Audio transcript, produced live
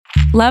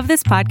Love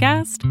this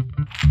podcast?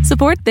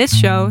 Support this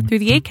show through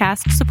the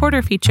Acast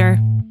supporter feature.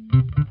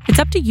 It's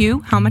up to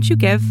you how much you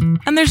give,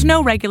 and there's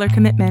no regular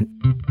commitment.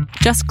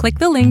 Just click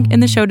the link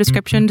in the show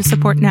description to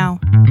support now.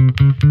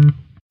 9,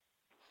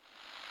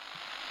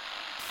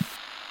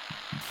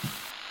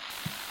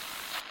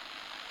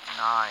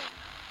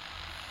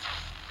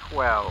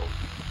 12,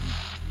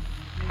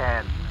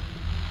 10,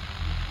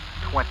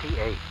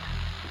 28,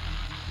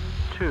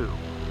 2,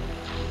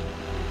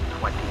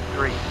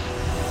 23.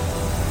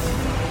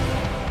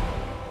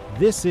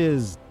 This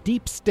is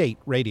Deep State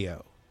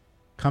Radio,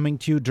 coming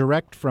to you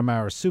direct from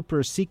our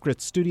super secret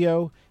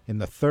studio in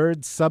the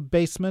third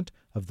sub-basement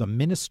of the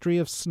Ministry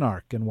of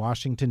Snark in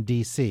Washington,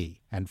 D.C.,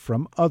 and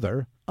from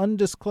other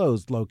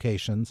undisclosed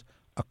locations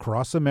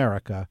across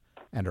America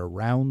and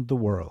around the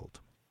world.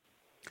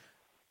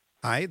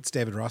 Hi, it's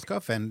David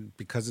Rothkopf, and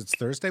because it's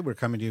Thursday, we're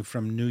coming to you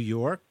from New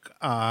York,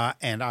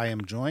 and I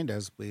am joined,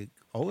 as we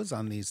always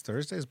on these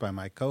Thursdays, by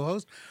my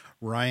co-host,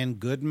 Ryan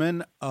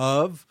Goodman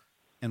of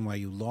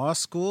NYU Law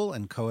School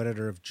and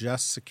co-editor of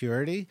Just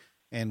Security.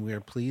 And we are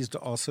pleased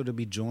also to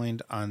be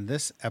joined on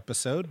this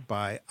episode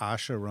by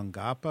Asha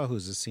Rangappa,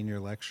 who's a senior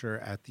lecturer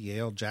at the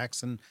Yale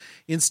Jackson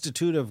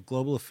Institute of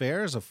Global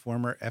Affairs, a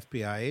former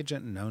FBI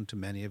agent known to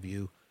many of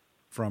you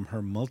from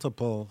her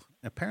multiple,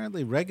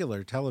 apparently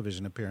regular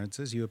television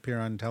appearances. You appear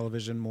on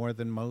television more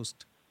than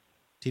most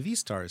TV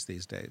stars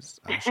these days,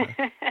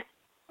 Asha.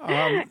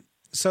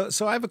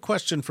 So I have a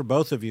question for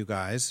both of you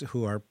guys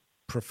who are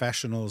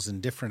professionals in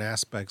different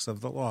aspects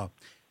of the law.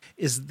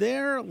 Is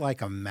there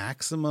like a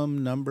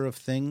maximum number of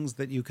things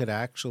that you could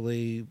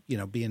actually,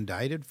 be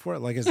indicted for?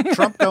 Like, is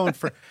Trump going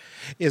for,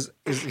 it's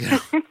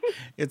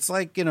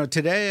like,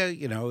 today,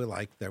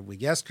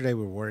 yesterday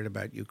we were worried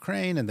about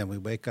Ukraine, and then we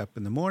wake up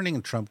in the morning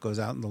and Trump goes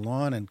out in the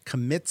lawn and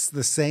commits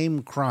the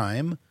same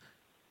crime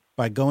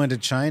by going to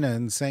China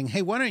and saying,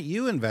 hey, why don't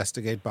you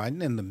investigate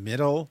Biden in the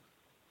middle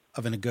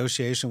of a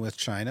negotiation with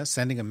China,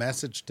 sending a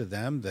message to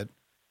them that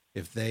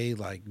if they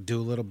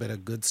do a little bit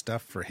of good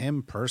stuff for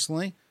him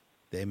personally,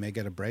 they may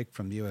get a break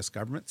from the U.S.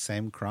 government.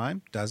 Same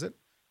crime, does it?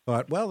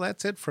 But, well,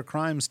 that's it for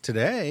crimes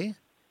today.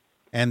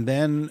 And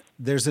then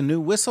there's a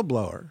new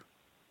whistleblower.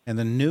 And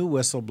the new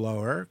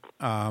whistleblower,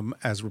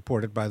 as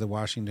reported by the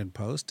Washington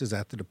Post, is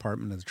at the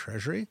Department of the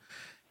Treasury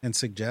and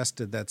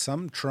suggested that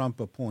some Trump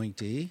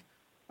appointee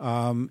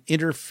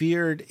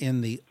interfered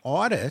in the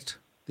audit,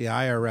 the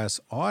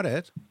IRS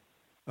audit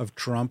of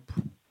Trump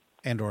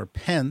and or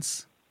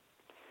Pence.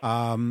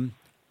 And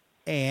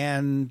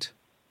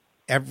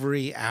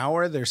every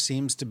hour there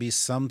seems to be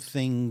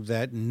something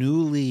that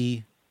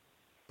newly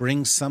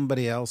brings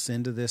somebody else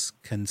into this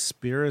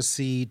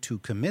conspiracy to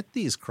commit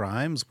these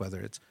crimes, whether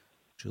it's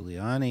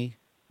Giuliani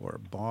or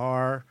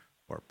Barr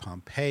or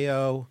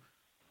Pompeo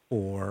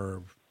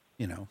or,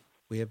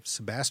 we have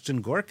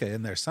Sebastian Gorka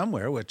in there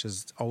somewhere, which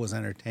is always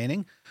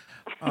entertaining.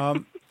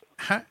 How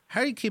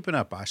are you keeping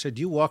up, Asha?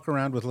 Do you walk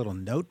around with a little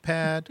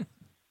notepad?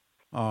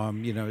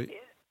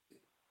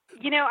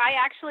 I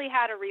actually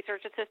had a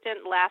research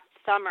assistant last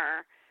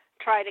summer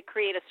try to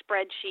create a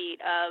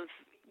spreadsheet of,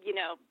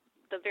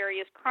 the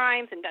various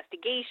crimes,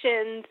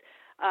 investigations,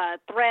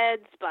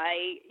 threads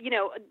by,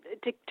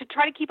 to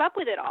try to keep up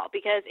with it all,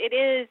 because it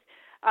is,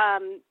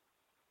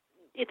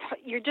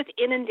 you're just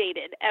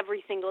inundated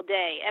every single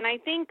day. And I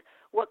think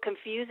what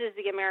confuses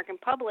the American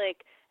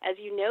public, as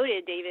you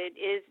noted, David,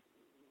 is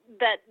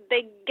that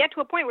they get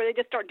to a point where they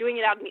just start doing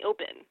it out in the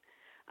open.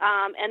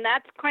 And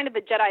that's kind of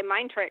a Jedi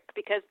mind trick,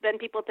 because then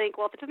people think,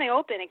 well, if it's in the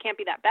open, it can't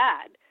be that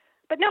bad.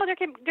 But no,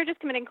 they're just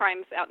committing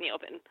crimes out in the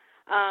open.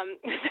 I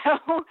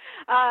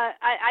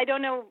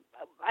don't know.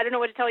 I don't know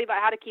what to tell you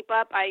about how to keep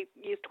up. I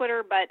use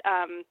Twitter, but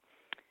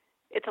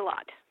it's a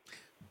lot.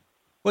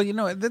 Well,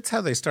 that's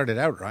how they started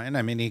out, Ryan.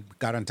 I mean, he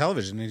got on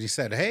television and he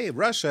said, hey,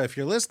 Russia, if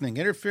you're listening,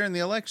 interfere in the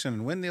election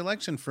and win the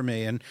election for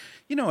me. And,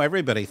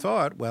 everybody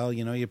thought, well,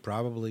 you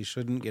probably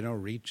shouldn't,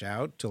 reach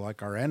out to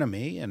our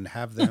enemy and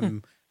have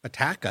them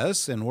attack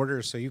us in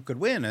order so you could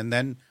win. And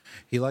then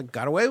he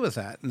got away with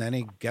that. And then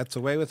he gets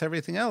away with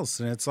everything else.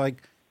 And it's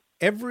like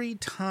every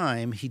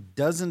time he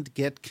doesn't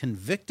get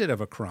convicted of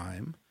a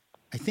crime,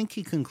 I think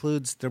he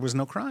concludes there was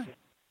no crime.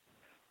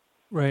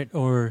 Right.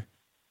 Or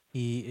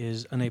he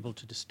is unable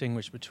to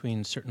distinguish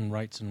between certain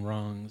rights and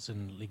wrongs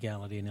and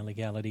legality and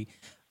illegality.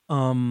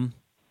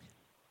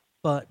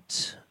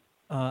 But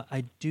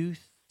I do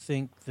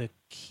think the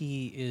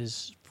key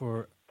is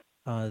for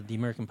the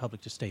American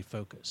public to stay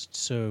focused.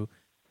 So,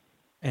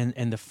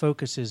 and the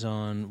focus is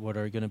on what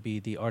are going to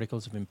be the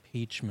articles of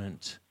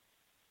impeachment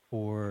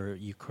for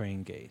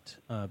Ukraine-gate,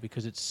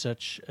 because it's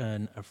such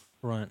an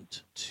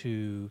affront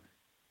to,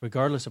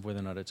 regardless of whether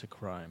or not it's a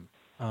crime,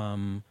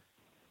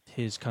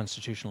 his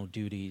constitutional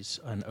duties,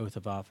 an oath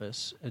of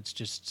office. It's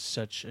just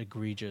such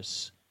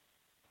egregious,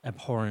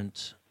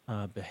 abhorrent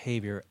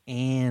behavior,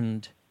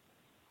 and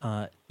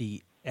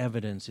the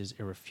evidence is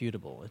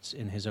irrefutable. It's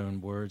in his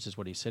own words, is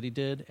what he said he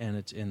did, and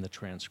it's in the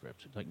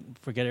transcript.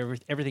 Forget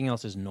everything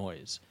else is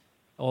noise.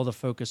 All the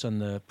focus on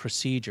the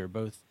procedure,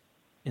 both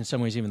in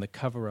some ways, even the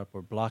cover-up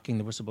or blocking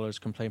the whistleblower's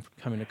complaint from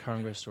coming to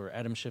Congress, or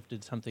Adam Schiff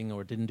did something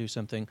or didn't do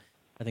something,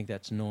 I think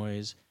that's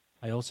noise.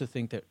 I also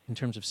think that in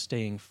terms of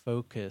staying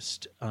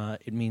focused,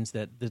 it means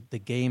that the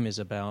game is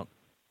about,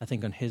 I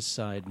think on his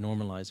side,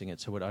 normalizing it.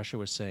 So what Usher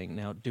was saying,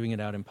 now doing it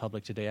out in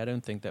public today, I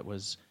don't think that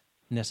was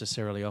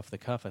necessarily off the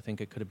cuff. I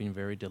think it could have been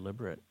very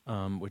deliberate,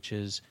 which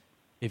is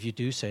if you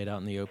do say it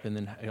out in the open,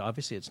 then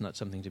obviously it's not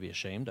something to be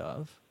ashamed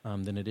of.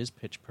 Then it is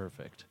pitch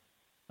perfect.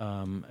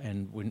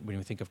 And when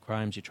you think of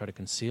crimes, you try to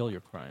conceal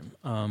your crime.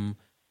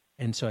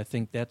 And so I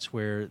think that's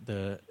where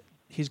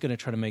he's going to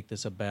try to make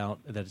this about,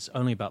 that it's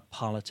only about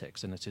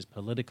politics, and it's his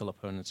political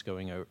opponents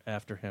going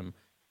after him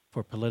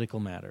for political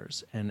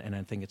matters. And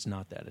I think it's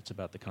not that. It's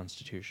about the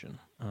Constitution.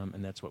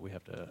 And that's what we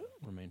have to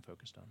remain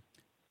focused on.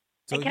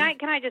 So can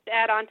I just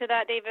add on to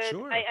that, David?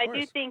 Sure, I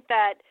do think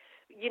that,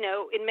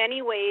 in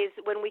many ways,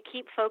 when we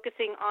keep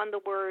focusing on the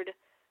word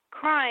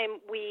crime,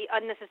 we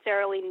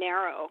unnecessarily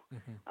narrow,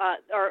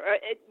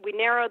 we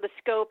narrow the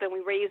scope and we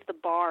raise the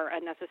bar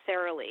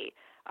unnecessarily.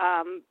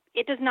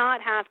 It does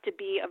not have to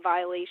be a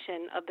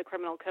violation of the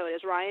criminal code.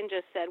 As Ryan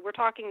just said, we're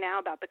talking now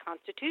about the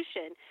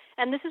Constitution,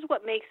 and this is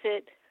what makes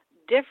it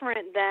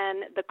different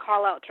than the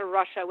call out to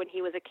Russia when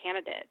he was a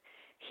candidate.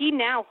 He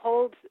now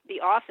holds the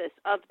office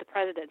of the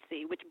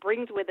presidency, which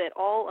brings with it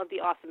all of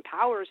the awesome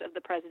powers of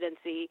the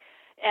presidency,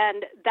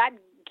 and that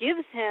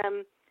gives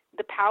him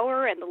the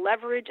power and the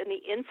leverage and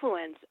the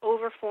influence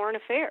over foreign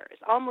affairs,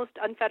 almost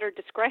unfettered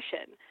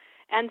discretion.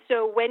 And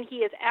so when he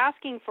is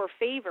asking for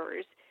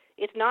favors,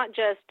 it's not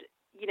just,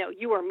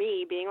 you or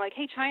me being like,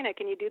 hey, China,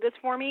 can you do this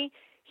for me?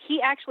 He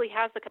actually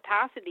has the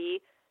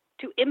capacity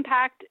to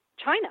impact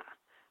China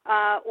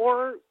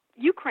or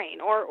Ukraine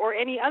or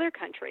any other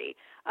country.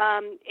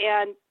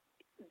 And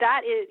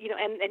that is,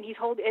 and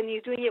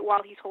he's doing it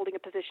while he's holding a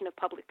position of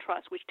public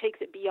trust, which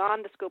takes it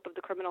beyond the scope of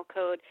the criminal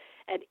code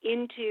and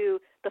into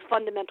the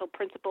fundamental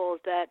principles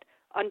that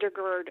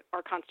undergird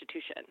our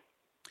Constitution.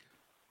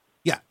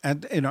 Yeah,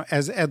 and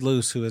as Ed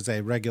Luce, who is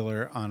a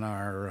regular on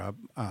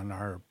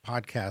our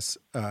podcast,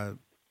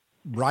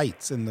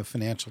 writes in the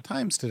Financial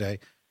Times today,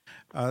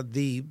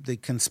 the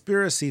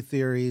conspiracy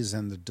theories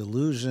and the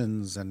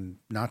delusions, and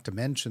not to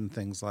mention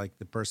things like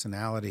the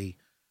personality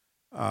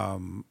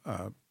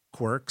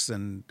quirks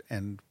and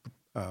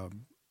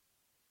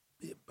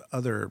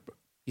other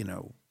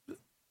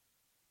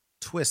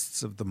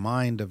twists of the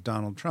mind of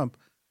Donald Trump,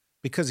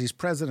 because he's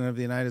president of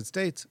the United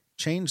States,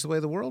 change the way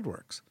the world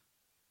works.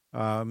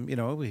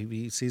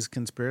 He sees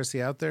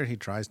conspiracy out there. He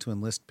tries to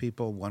enlist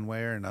people one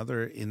way or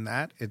another in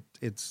that.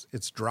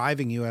 It's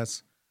driving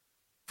U.S.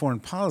 foreign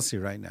policy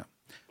right now.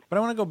 But I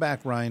want to go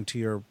back, Ryan, to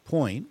your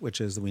point, which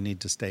is that we need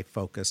to stay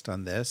focused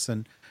on this,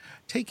 and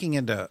taking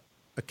into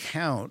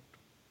account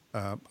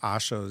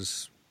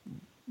Osho's,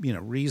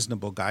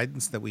 reasonable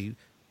guidance that we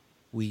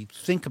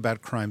think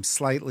about crime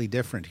slightly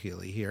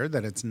differently here,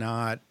 that it's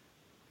not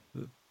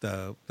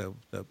the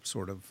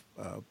sort of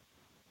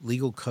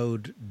legal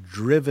code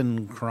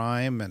driven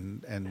crime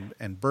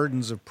and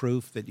burdens of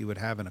proof that you would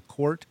have in a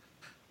court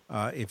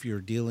if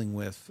you're dealing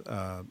with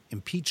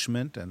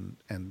impeachment and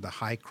the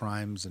high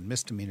crimes and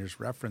misdemeanors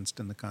referenced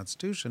in the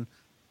Constitution.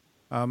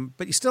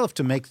 But you still have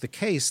to make the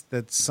case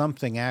that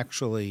something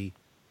actually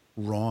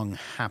wrong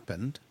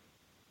happened.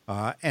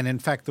 And in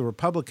fact, the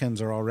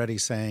Republicans are already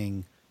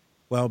saying,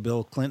 well,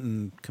 Bill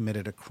Clinton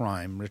committed a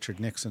crime, Richard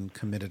Nixon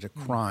committed a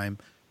crime.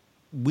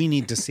 We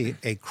need to see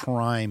a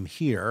crime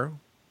here.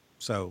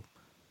 So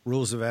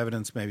rules of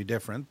evidence may be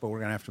different, but we're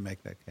going to have to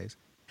make that case.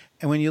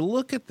 And when you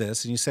look at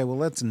this and you say, well,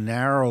 let's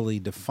narrowly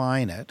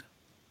define it,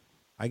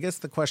 I guess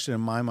the question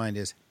in my mind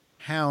is,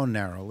 how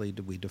narrowly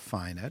do we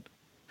define it?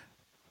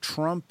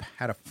 Trump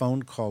had a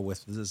phone call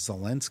with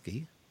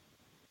Zelensky,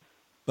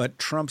 but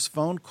Trump's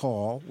phone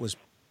call was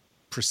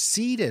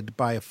preceded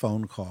by a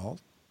phone call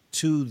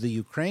to the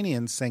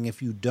Ukrainians saying,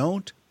 if you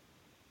don't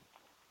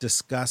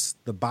discuss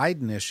the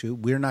Biden issue,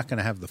 we're not going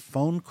to have the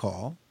phone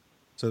call.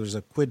 So there's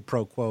a quid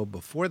pro quo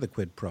before the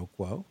quid pro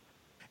quo.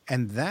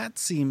 And that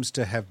seems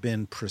to have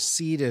been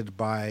preceded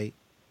by a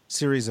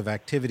series of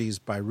activities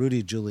by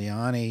Rudy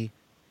Giuliani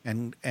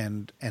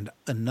and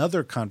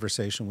another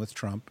conversation with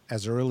Trump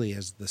as early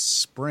as the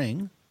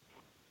spring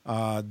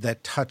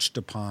that touched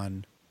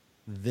upon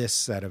this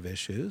set of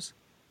issues.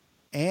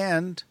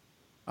 And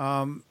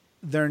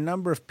there are a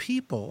number of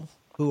people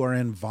who are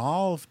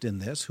involved in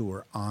this, who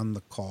were on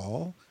the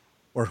call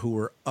or who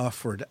were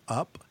offered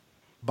up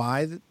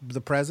by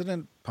the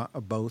president.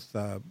 Both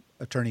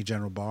Attorney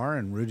General Barr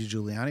and Rudy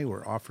Giuliani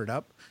were offered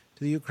up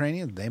to the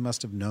Ukrainians. They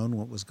must have known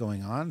what was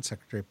going on.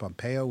 Secretary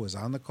Pompeo was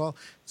on the call,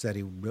 said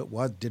he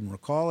didn't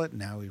recall it.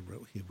 Now he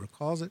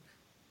recalls it.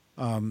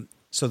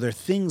 So there are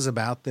things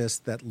about this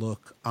that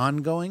look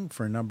ongoing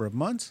for a number of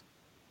months.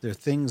 There are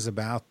things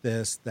about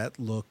this that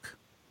look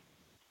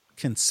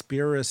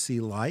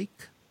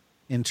conspiracy-like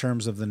in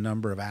terms of the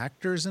number of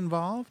actors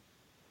involved.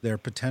 There are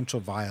potential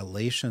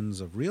violations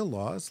of real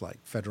laws like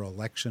federal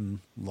election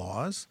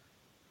laws,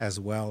 as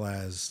well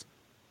as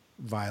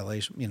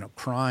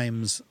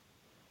crimes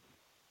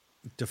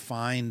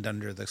defined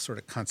under the sort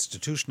of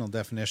constitutional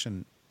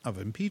definition of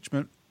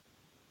impeachment.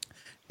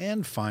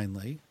 And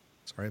finally,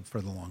 sorry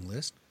for the long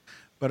list,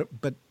 but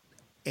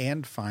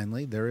and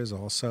finally, there is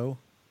also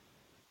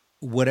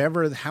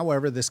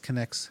however this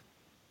connects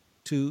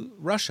to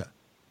Russia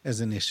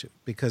as an issue,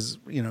 because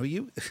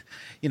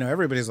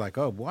everybody's like,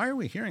 oh, why are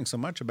we hearing so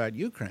much about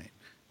Ukraine?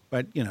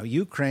 But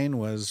Ukraine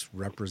was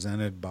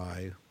represented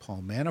by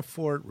Paul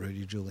Manafort.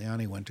 Rudy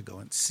Giuliani went to go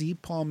and see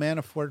Paul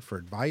Manafort for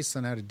advice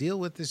on how to deal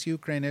with this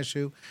Ukraine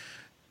issue.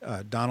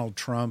 Donald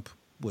Trump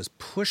was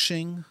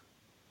pushing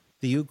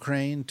the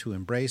Ukraine to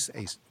embrace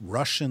a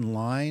Russian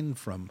line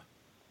from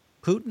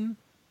Putin.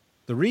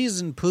 The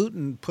reason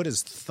Putin put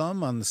his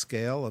thumb on the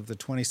scale of the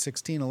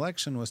 2016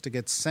 election was to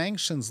get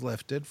sanctions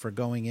lifted for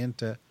going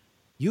into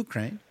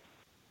Ukraine.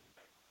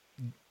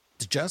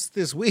 Just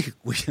this week,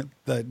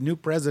 the new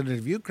president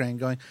of Ukraine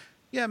going,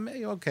 yeah,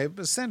 okay,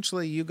 but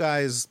essentially you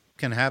guys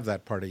can have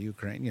that part of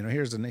Ukraine.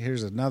 Here's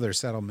another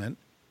settlement,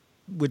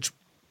 which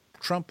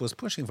Trump was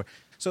pushing for.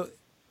 So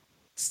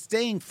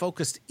staying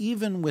focused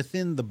even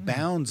within the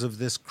bounds of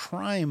this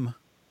crime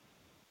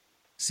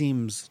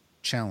seems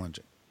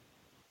challenging.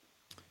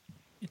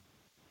 It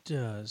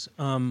does.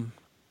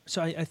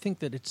 So I think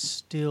that it's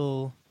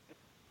still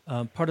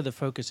part of the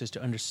focus is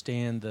to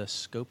understand the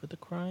scope of the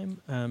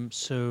crime.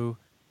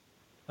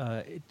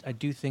 I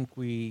do think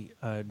we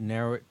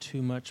narrow it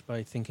too much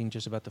by thinking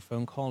just about the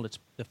phone call.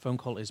 The phone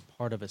call is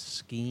part of a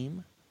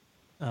scheme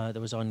that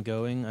was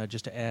ongoing.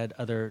 Just to add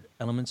other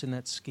elements in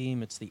that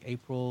scheme, it's the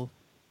April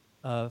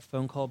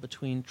phone call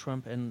between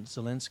Trump and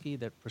Zelensky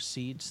that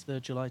precedes the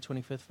July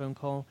 25th phone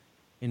call,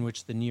 in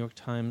which the New York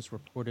Times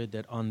reported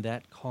that on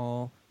that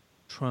call,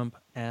 Trump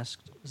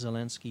asked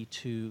Zelensky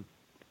to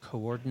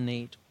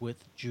coordinate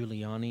with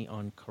Giuliani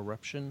on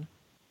corruption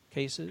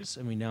cases,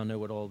 and we now know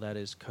what all that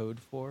is code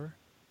for.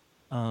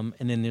 And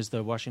then there's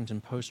the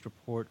Washington Post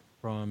report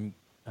from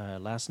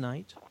last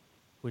night,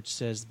 which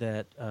says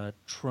that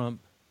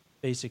Trump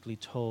basically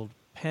told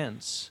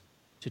Pence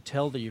to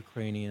tell the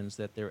Ukrainians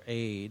that their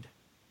aid,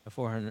 a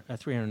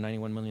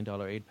 $391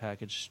 million aid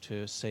package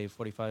to save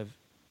 45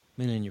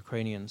 million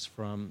Ukrainians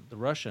from the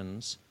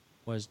Russians,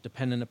 was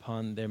dependent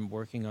upon them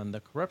working on the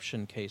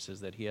corruption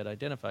cases that he had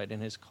identified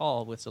in his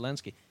call with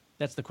Zelensky.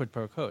 That's the quid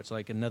pro quo. It's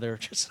like another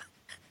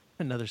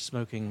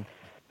smoking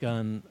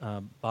gun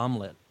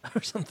bomblet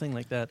or something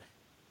like that.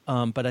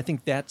 But I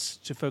think that's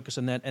to focus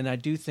on that. And I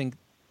do think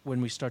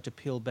when we start to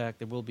peel back,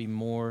 there will be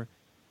more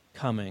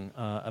coming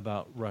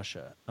about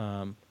Russia,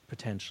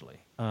 potentially.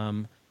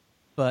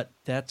 But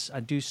I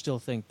do still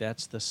think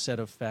that's the set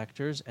of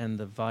factors and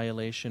the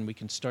violation. We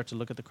can start to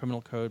look at the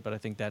criminal code, but I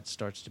think that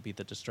starts to be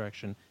the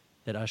distraction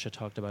that Asha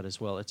talked about as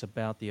well. It's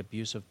about the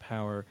abuse of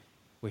power,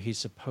 where he's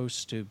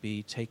supposed to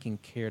be taking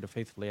care to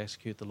faithfully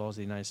execute the laws of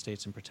the United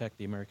States and protect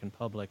the American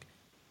public.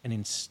 And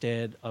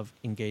instead of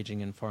engaging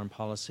in foreign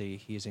policy,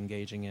 he's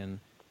engaging in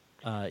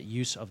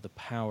use of the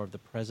power of the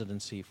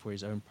presidency for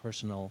his own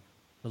personal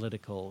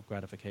political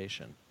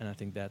gratification. And I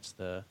think that's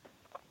the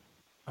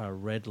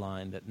red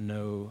line that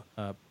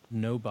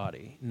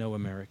nobody, no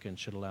American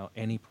should allow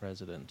any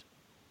president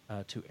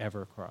to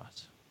ever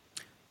cross.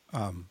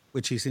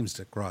 Which he seems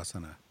to cross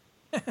on a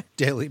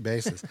daily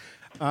basis.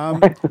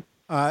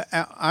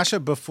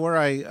 Asha, before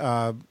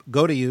I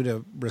go to you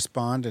to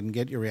respond and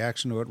get your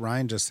reaction to what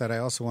Ryan just said, I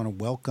also want to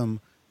welcome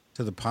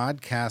to the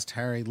podcast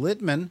Harry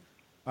Litman,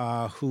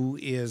 who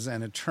is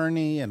an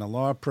attorney and a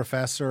law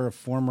professor, a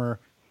former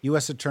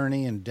U.S.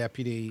 attorney and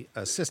deputy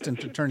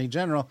assistant attorney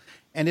general,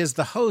 and is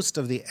the host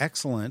of the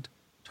excellent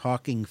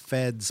Talking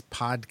Feds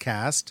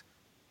podcast.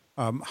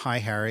 Hi,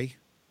 Harry.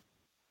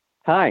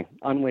 Hi,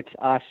 on which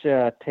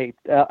Asha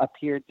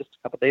appeared just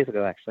a couple days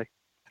ago, actually.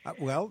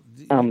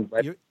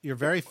 You're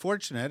very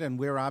fortunate, and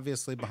we're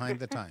obviously behind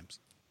the times.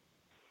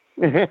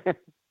 So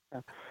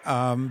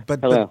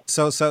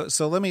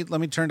let me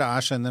turn to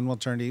Asha, and then we'll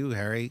turn to you,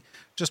 Harry.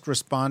 Just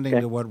responding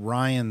to what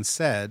Ryan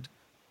said,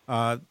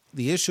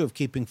 the issue of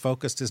keeping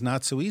focused is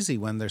not so easy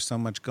when there's so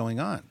much going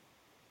on.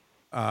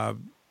 How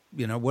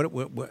do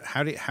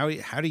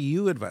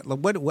you advise?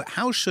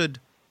 How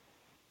should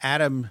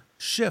Adam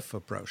Schiff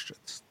approach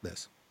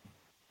this?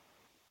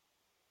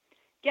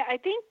 Yeah, I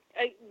think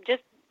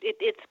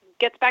it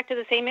gets back to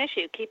the same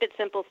issue. Keep it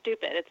simple,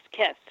 stupid. It's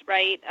KISS,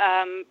 right?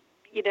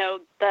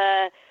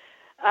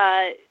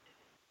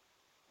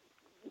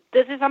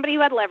 This is somebody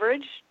who had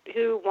leverage,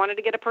 who wanted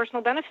to get a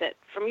personal benefit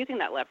from using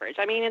that leverage.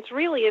 I mean, it's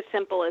really as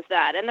simple as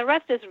that. And the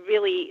rest is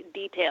really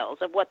details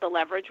of what the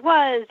leverage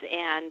was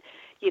and,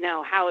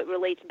 how it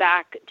relates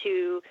back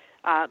to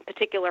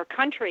particular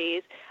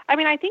countries. I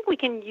mean, I think we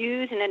can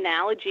use an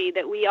analogy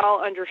that we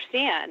all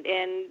understand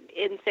in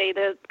say,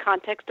 the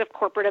context of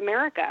corporate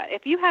America.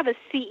 If you have a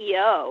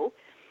CEO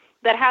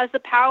that has the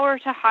power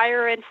to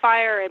hire and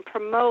fire and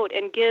promote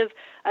and give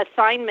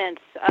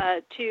assignments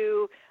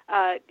to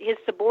his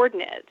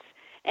subordinates,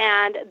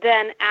 and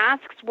then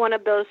asks one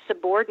of those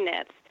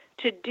subordinates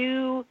to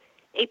do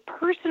a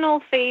personal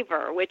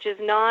favor, which is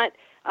not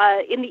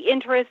in the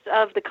interest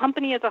of the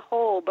company as a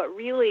whole, but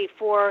really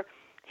for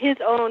his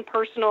own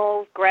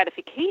personal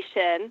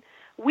gratification,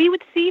 we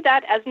would see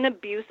that as an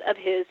abuse of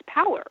his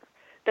power.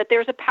 that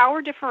there's a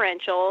power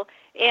differential,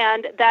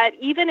 and that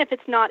even if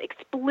it's not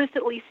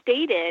explicitly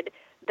stated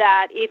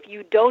that if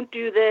you don't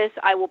do this,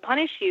 I will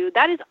punish you,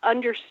 that is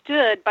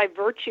understood by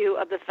virtue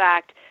of the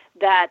fact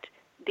that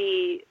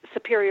the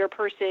superior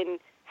person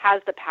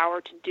has the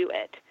power to do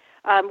it.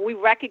 We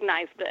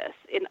recognize this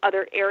in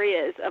other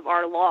areas of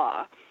our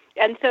law.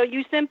 And so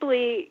you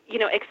simply,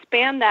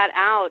 expand that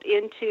out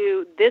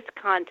into this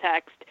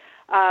context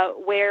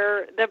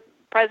where the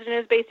president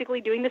is basically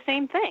doing the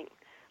same thing.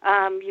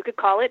 You could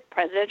call it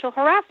presidential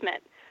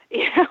harassment.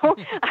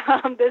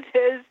 This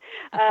is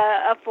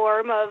a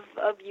form of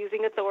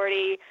using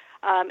authority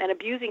and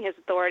abusing his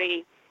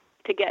authority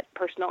to get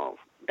personal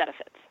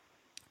benefits.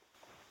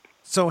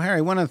 So,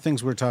 Harry, one of the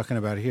things we're talking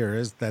about here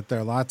is that there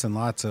are lots and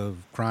lots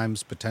of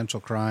crimes, potential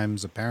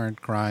crimes,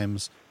 apparent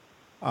crimes,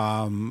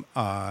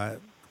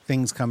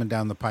 things coming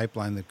down the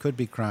pipeline that could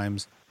be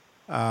crimes,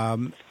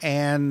 and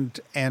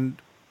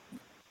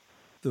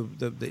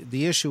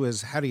the issue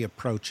is, how do you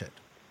approach it?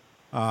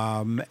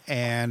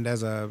 And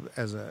as a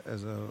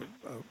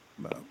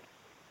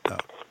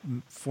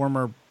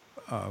former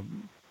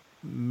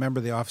member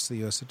of the Office of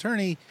the U.S.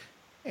 Attorney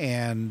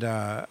and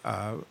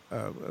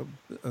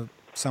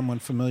someone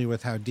familiar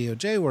with how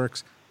DOJ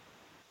works,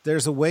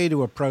 there's a way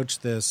to approach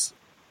this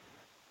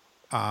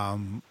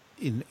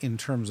in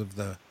terms of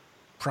the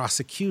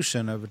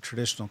prosecution of a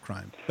traditional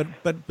crime.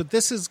 But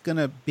this is going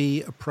to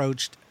be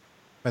approached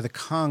by the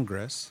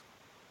Congress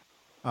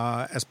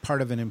as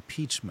part of an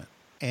impeachment.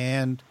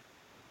 And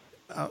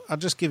I'll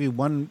just give you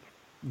one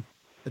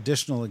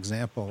additional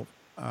example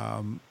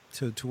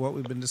to what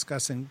we've been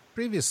discussing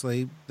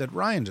previously that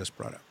Ryan just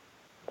brought up.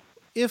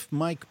 If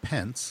Mike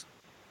Pence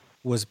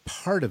was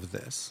part of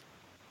this,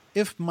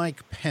 if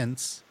Mike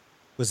Pence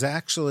was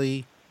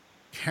actually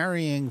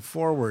carrying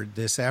forward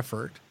this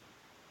effort,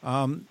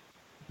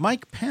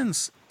 Mike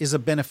Pence is a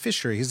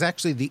beneficiary. He's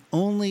actually the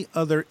only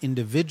other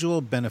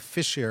individual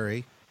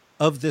beneficiary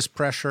of this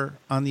pressure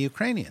on the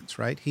Ukrainians,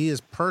 right? He is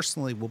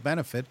personally will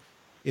benefit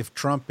if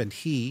Trump and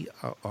he,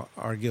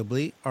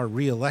 arguably, are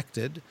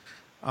reelected.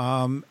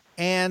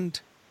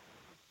 And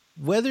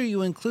whether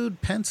you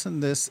include Pence in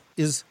this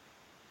is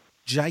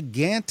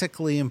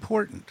gigantically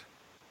important,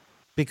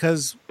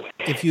 because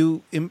if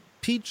you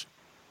impeach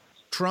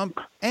Trump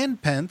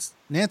and Pence,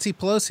 Nancy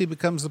Pelosi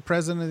becomes the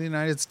president of the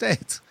United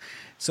States.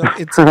 So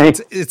it's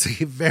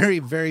a very,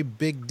 very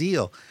big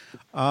deal.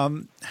 How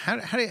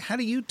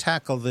do you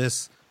tackle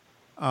this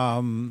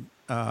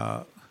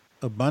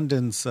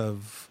abundance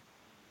of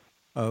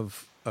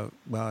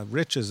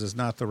riches is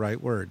not the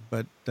right word,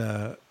 but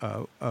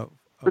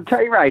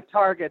right,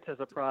 targets as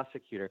a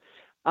prosecutor.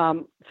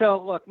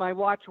 So look, my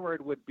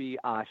watchword would be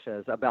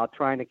Asha's about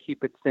trying to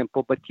keep it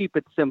simple, but keep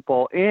it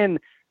simple in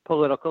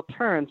political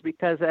terms,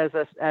 because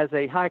as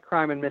a high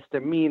crime and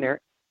misdemeanor,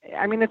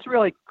 I mean, it's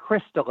really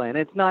crystalline.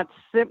 It's not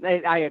simple.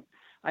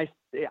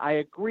 I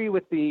agree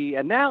with the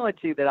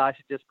analogy that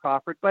Asha just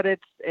proffered, but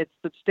it's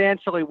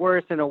substantially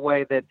worse in a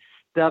way that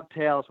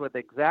dovetails with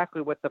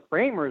exactly what the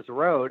framers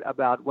wrote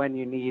about when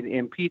you need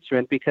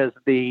impeachment, because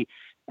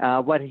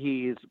what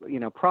he's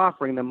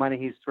proffering, the money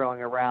he's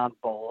throwing around,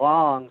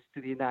 belongs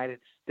to the United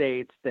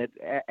States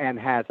and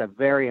has a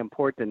very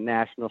important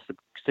national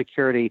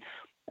security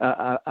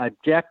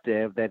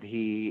objective that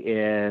he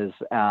is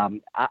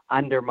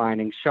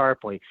undermining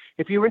sharply.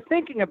 If you were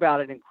thinking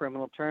about it in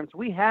criminal terms,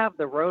 we have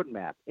the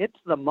roadmap. It's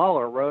the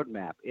Mueller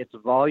roadmap. It's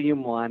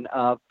volume 1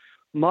 of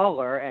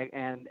Mueller,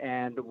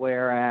 and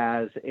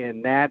whereas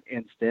in that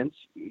instance,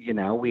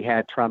 we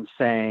had Trump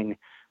saying,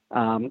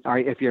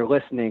 if you're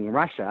listening,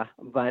 Russia,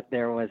 but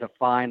there was a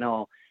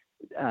final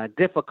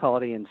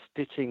difficulty in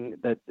stitching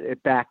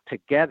it back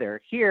together.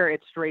 Here,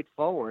 it's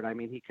straightforward. I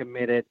mean, he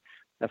committed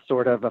a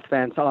sort of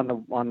offense on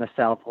the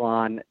South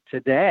Lawn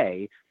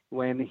today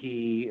when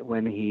he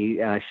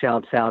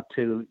shouts out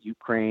to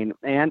Ukraine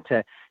and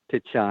to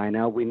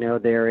China. We know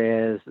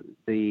there is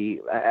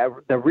the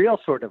real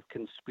sort of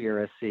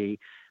conspiracy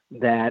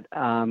that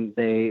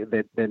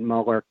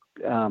Mueller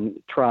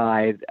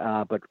tried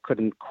but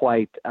couldn't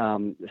quite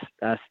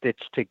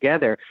stitch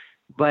together.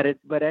 But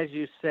as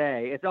you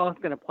say, it's all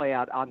going to play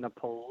out on the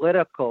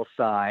political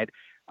side.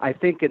 I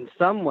think in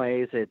some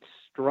ways it's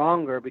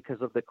stronger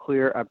because of the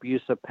clear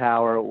abuse of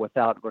power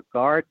without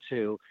regard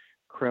to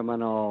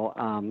criminal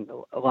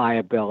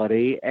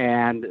liability,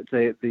 and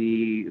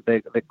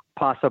the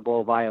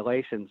possible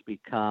violations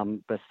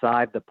become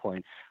beside the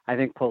point. I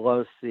think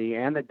Pelosi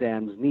and the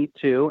Dems need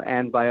to,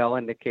 and by all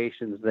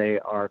indications they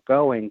are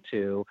going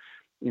to,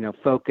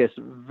 focus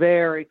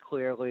very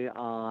clearly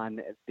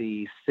on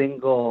the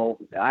single.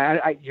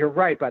 You're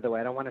right, by the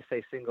way. I don't want to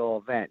say single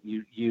event.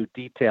 You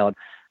detailed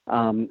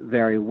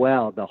very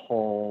well the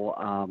whole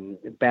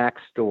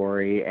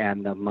backstory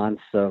and the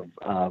months of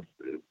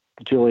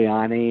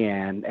Giuliani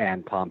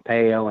and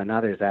Pompeo and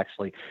others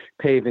actually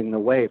paving the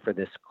way for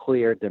this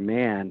clear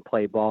demand,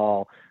 play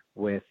ball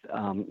with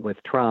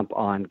Trump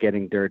on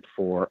getting dirt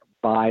for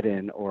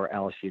Biden, or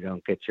else you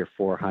don't get your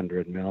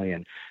 $400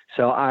 million.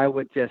 So I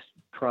would just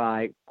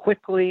try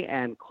quickly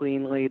and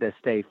cleanly to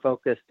stay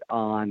focused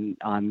on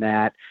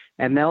that,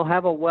 and they'll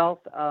have a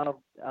wealth of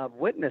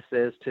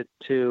witnesses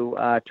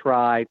to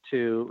try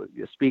to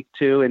speak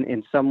to. And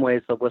in some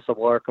ways, the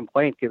whistleblower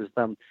complaint gives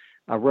them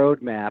a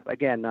roadmap,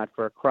 again, not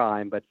for a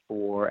crime, but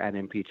for an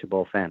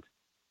impeachable offense.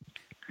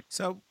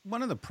 So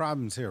one of the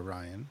problems here,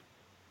 Ryan,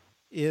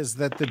 is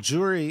that the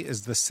jury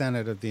is the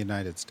Senate of the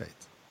United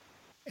States.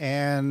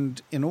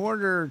 And in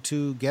order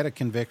to get a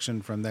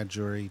conviction from that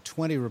jury,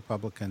 20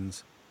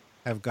 Republicans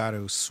have got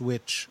to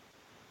switch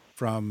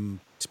from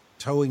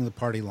towing the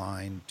party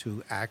line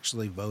to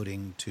actually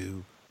voting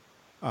to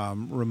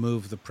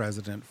remove the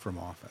president from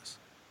office.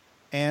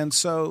 And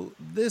so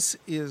this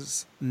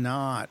is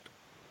not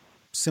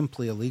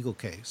simply a legal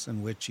case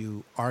in which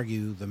you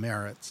argue the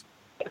merits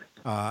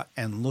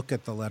and look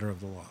at the letter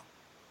of the law.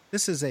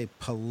 This is a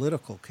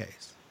political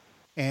case.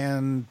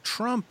 And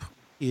Trump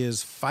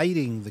is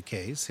fighting the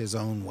case his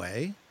own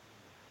way.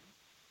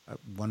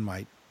 One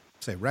might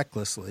say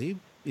recklessly,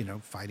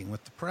 fighting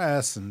with the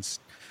press and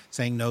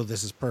saying, no,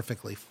 this is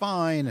perfectly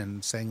fine,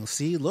 and saying,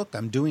 see, look,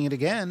 I'm doing it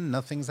again.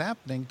 Nothing's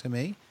happening to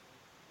me.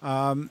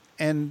 And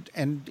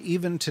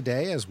even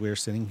today, as we're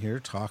sitting here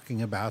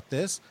talking about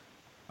this,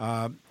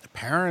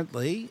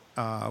 apparently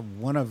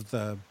one of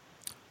the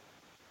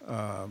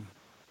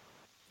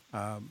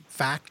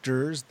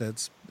factors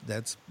that's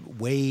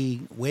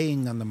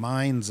weighing on the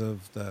minds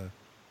of the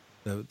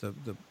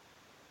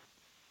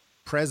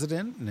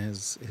president and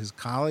his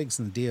colleagues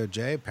in the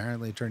DOJ,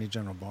 apparently Attorney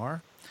General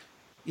Barr,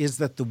 is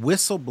that the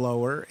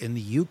whistleblower in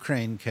the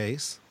Ukraine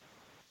case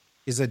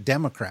is a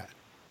Democrat.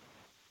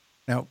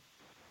 Now,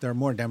 there are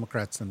more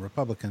Democrats than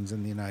Republicans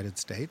in the United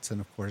States,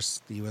 and of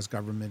course the U.S.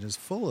 government is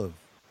full of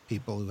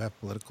people who have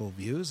political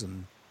views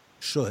and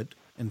should,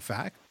 in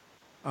fact,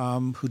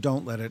 who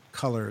don't let it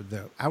color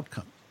the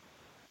outcome.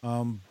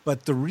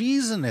 But the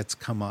reason it's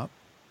come up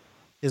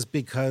is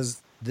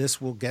because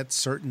this will get a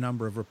certain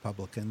number of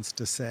Republicans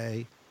to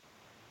say,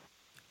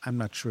 I'm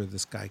not sure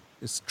this guy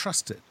is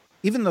trusted,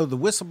 even though the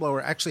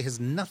whistleblower actually has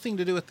nothing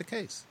to do with the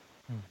case.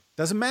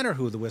 Doesn't matter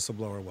who the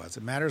whistleblower was.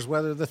 It matters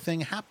whether the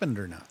thing happened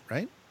or not,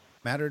 right?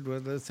 Mattered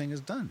whether the thing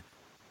is done.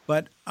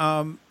 But,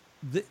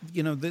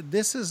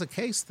 this is a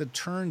case that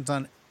turns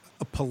on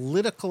a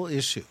political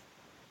issue.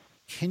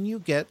 Can you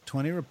get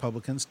 20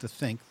 Republicans to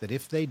think that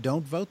if they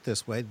don't vote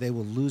this way, they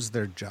will lose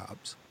their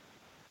jobs?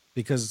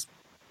 Because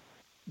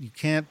you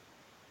can't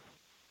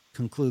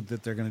conclude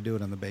that they're going to do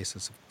it on the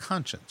basis of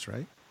conscience,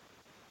 right?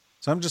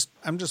 So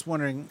I'm just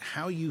wondering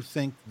how you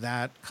think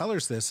that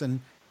colors this,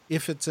 and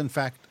if it's in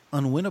fact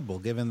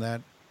unwinnable given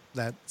that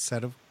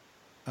set of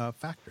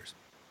factors.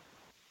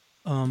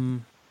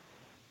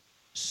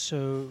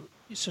 So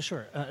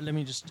sure. Let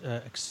me just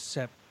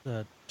accept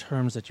the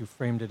terms that you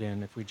framed it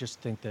in. If we just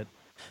think that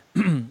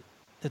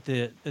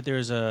that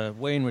there's a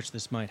way in which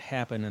this might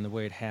happen, and the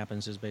way it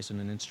happens is based on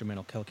an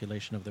instrumental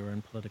calculation of their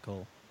own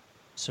political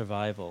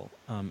survival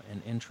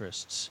and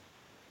interests,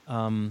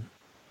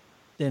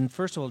 then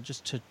first of all,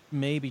 just to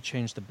maybe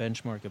change the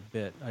benchmark a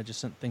bit, I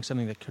just think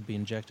something that could be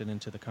injected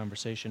into the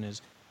conversation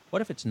is,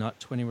 what if it's not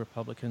 20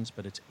 Republicans,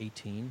 but it's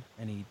 18,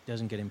 and he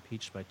doesn't get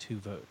impeached by 2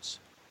 votes?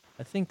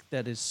 I think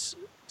that is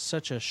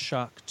such a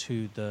shock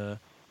to the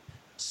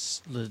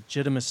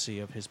legitimacy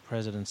of his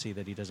presidency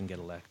that he doesn't get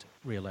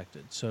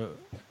reelected. So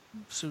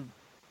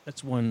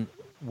that's one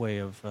way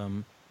of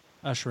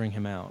ushering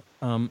him out.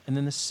 And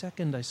then the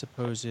second, I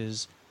suppose,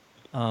 is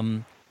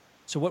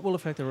so what will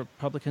affect the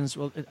Republicans?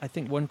 Well, I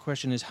think one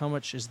question is, how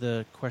much is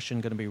the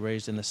question going to be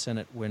raised in the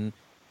Senate when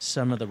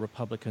some of the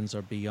Republicans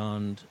are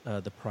beyond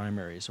the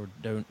primaries or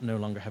no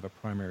longer have a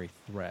primary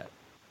threat?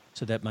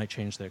 So that might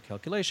change their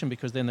calculation,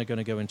 because then they're going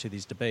to go into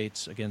these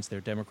debates against their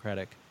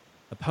Democratic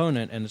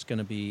opponent, and it's going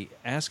to be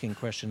asking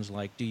questions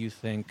like, do you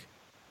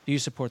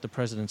support the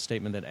president's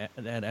statement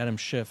that Adam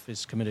Schiff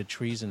is committed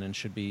treason and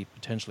should be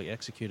potentially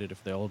executed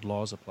if the old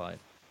laws apply?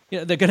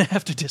 They're going to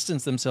have to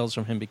distance themselves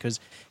from him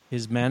because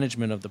his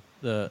management of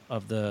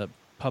the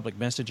public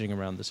messaging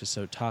around this is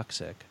so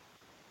toxic.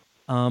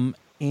 And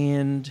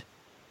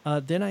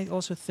then I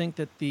also think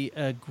that the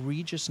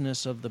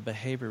egregiousness of the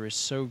behavior is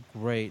so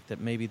great that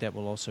maybe that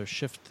will also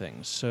shift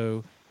things.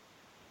 So,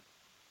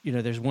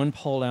 there's one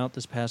poll out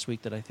this past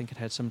week that I think it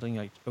had something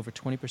like over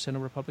 20%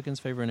 of Republicans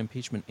favor an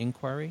impeachment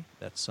inquiry.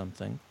 That's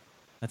something.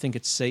 I think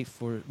it's safe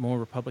for more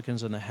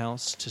Republicans in the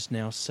House to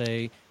now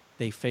say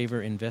they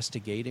favor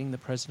investigating the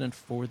president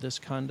for this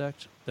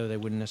conduct, though they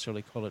wouldn't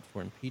necessarily call it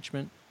for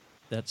impeachment.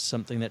 That's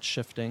something that's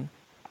shifting.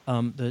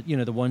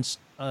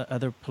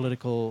 Other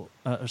political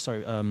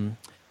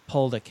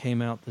poll that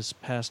came out this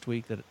past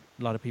week that a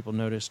lot of people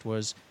noticed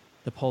was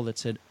the poll that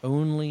said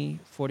only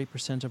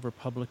 40% of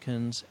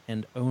Republicans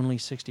and only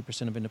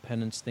 60% of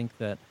independents think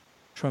that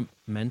Trump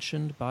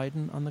mentioned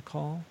Biden on the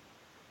call,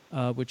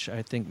 which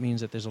I think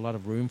means that there's a lot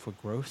of room for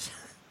growth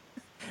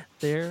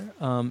there.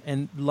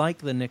 And like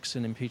the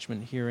Nixon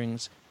impeachment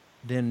hearings,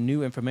 then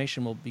new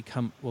information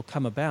will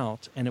come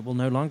about, and it will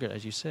no longer,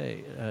 as you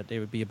say, it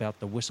would be about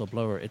the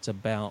whistleblower. It's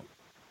about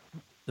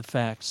the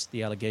facts,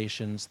 the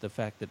allegations, the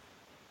fact that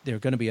there are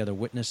going to be other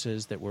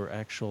witnesses that were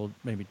actual,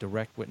 maybe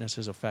direct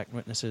witnesses or fact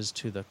witnesses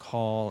to the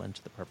call and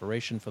to the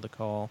preparation for the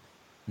call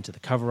and to the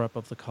cover-up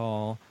of the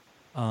call.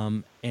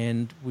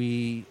 And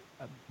we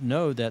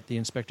know that the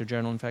Inspector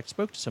General, in fact,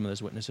 spoke to some of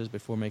those witnesses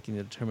before making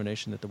the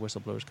determination that the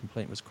whistleblower's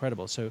complaint was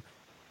credible. So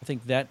I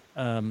think that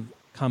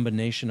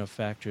combination of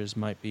factors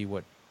might be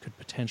what could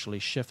potentially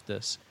shift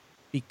this,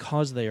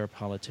 because they are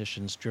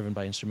politicians driven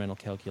by instrumental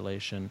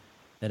calculation.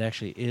 That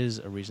actually is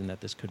a reason that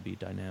this could be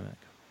dynamic.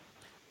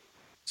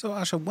 So,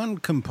 Asha, one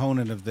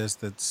component of this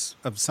that's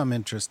of some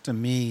interest to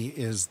me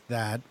is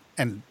that,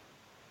 and,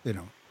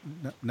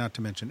 not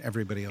to mention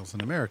everybody else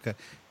in America,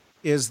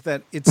 is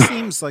that it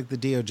seems like the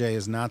DOJ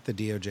is not the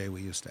DOJ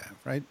we used to have,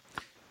 right?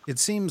 It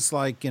seems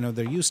like,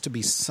 there used to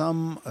be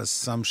some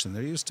assumption,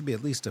 there used to be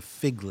at least a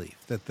fig leaf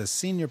that the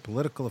senior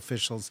political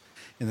officials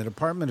in the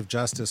Department of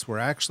Justice were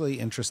actually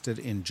interested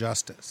in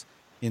justice,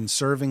 in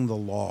serving the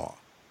law,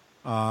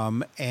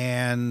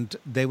 and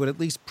they would at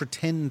least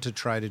pretend to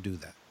try to do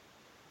that.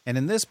 And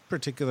in this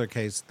particular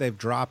case, they've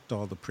dropped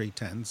all the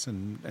pretense,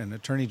 and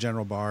Attorney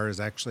General Barr is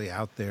actually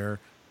out there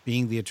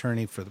being the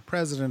attorney for the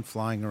president,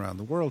 flying around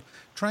the world,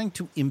 trying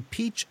to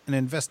impeach an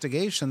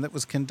investigation that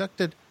was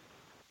conducted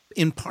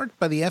in part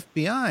by the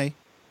FBI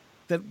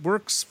that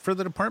works for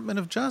the Department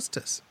of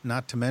Justice,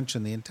 not to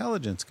mention the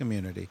intelligence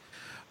community.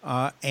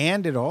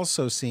 And it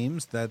also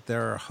seems that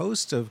there are a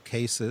host of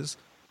cases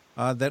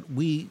that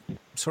we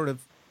sort of,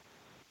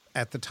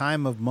 at the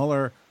time of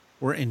Mueller,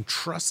 were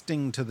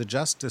entrusting to the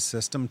justice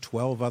system,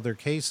 12 other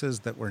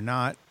cases that were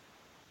not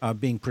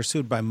being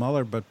pursued by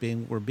Mueller, but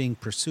were being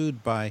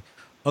pursued by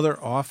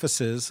other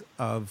offices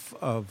of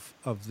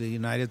the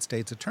United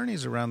States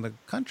attorneys around the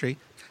country,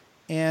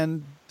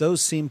 and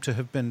those seem to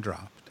have been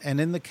dropped.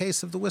 And in the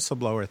case of the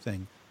whistleblower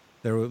thing,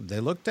 they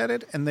looked at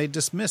it and they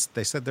dismissed.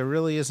 They said there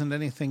really isn't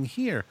anything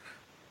here.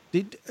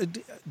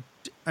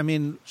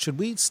 Should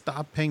we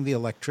stop paying the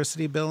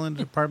electricity bill in the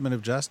Department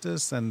of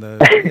Justice and the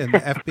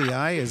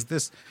FBI? Is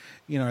this,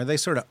 are they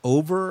sort of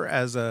over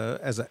as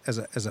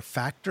a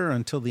factor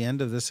until the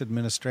end of this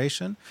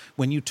administration?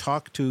 When you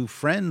talk to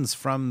friends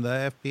from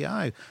the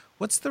FBI,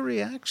 what's the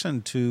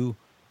reaction to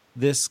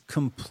this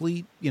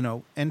complete,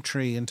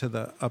 entry into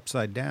the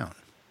upside down?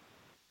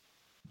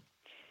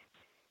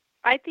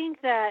 I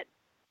think that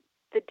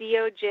the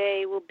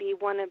DOJ will be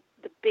one of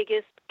the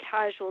biggest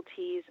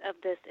casualties of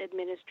this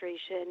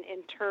administration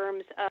in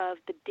terms of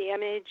the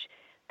damage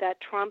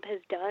that Trump has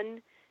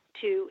done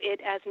to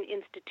it as an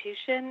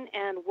institution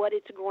and what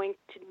it's going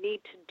to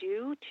need to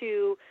do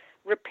to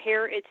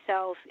repair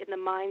itself in the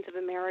minds of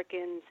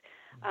Americans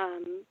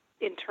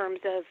in terms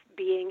of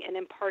being an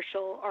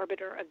impartial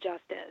arbiter of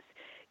justice.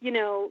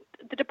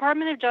 The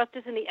Department of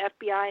Justice and the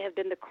FBI have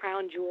been the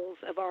crown jewels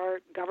of our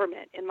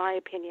government, in my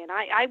opinion.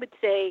 I would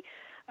say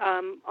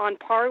on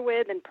par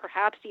with, and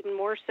perhaps even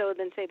more so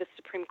than, say, the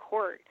Supreme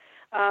Court,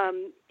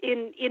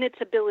 in its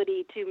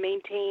ability to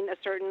maintain a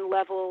certain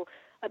level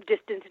of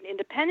distance and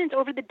independence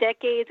over the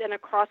decades and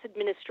across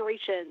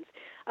administrations.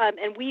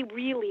 And we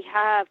really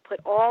have put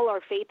all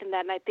our faith in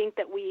that, and I think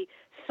that we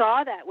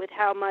saw that with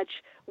how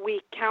much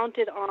we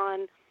counted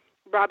on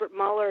Robert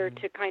Mueller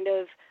to kind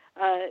of,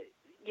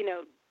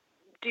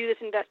 do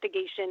this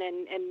investigation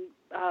and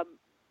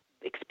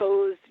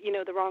expose,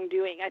 the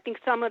wrongdoing. I think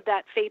some of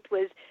that faith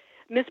was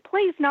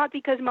misplaced, not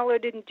because Mueller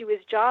didn't do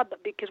his job,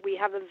 but because we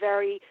have a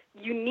very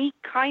unique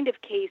kind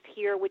of case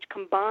here which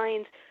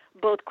combines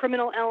both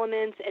criminal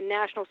elements and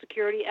national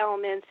security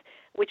elements,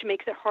 which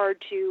makes it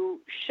hard to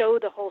show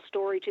the whole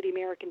story to the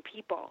American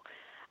people.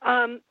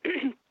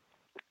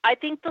 I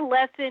think the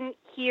lesson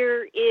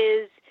here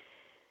is,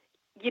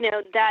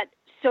 that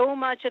so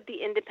much of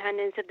the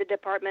independence of the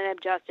Department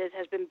of Justice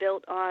has been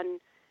built on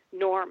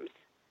norms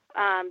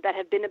that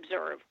have been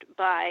observed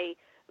by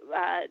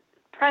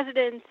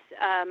presidents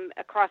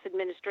across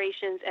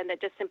administrations, and that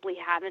just simply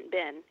haven't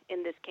been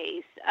in this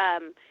case. A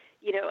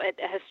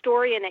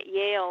historian at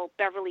Yale,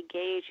 Beverly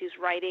Gage, who's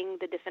writing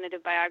the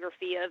definitive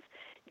biography of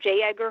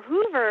J. Edgar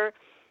Hoover,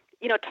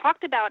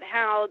 talked about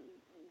how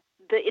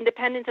the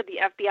independence of the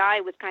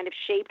FBI was kind of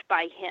shaped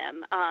by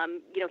him.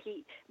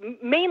 He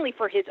mainly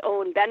for his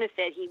own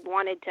benefit. He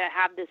wanted to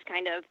have this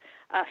kind of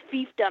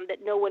fiefdom that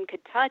no one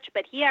could touch,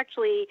 but he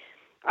actually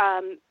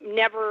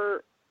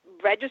never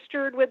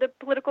registered with a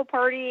political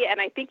party, and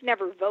I think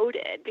never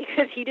voted,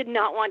 because he did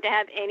not want to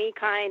have any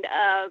kind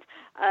of,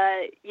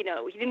 he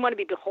didn't want to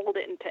be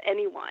beholden to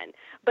anyone.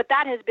 But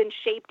that has been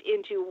shaped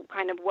into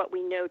kind of what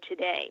we know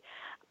today.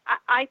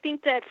 I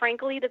think that,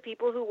 frankly, the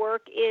people who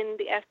work in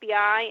the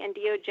FBI and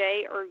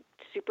DOJ are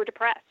super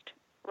depressed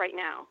right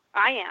now.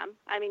 I am.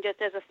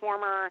 Just as a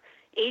former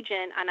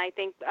agent, and I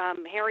think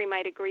Harry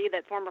might agree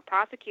that former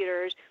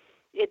prosecutors,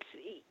 it's,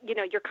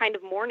 you're kind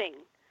of mourning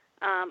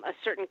a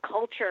certain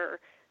culture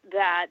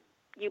that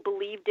you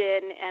believed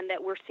in and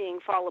that we're seeing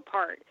fall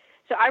apart.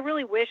 So I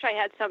really wish I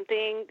had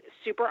something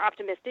super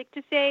optimistic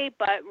to say,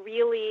 but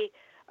really,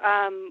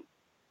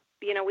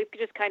 we've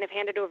just kind of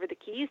handed over the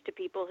keys to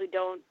people who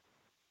don't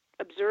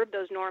observe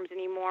those norms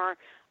anymore.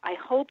 I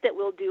hope that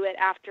we'll do it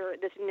after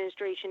this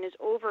administration is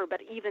over, but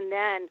even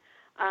then,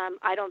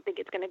 I don't think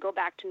it's going to go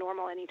back to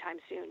normal anytime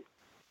soon.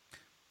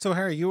 So,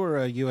 Harry, you were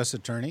a U.S.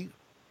 attorney.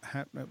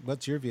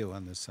 What's your view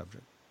on this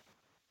subject?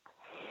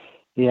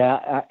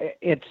 Yeah,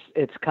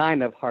 it's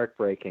kind of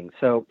heartbreaking.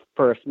 So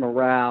first,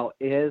 morale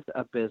is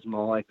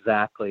abysmal,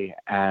 exactly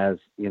as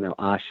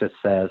Asha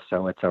says.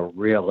 So it's a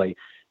really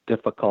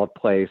difficult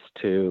place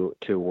to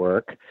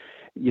work.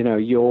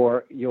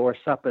 Your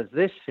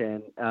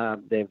supposition,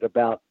 David,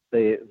 about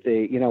the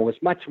was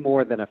much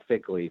more than a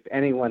fig leaf.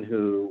 Anyone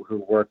who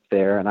worked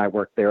there, and I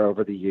worked there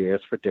over the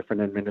years for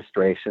different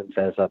administrations,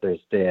 as others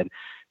did,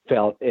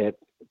 felt it,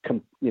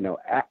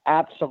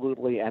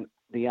 absolutely, and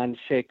the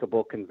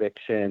unshakable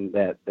conviction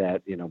that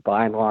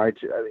by and large,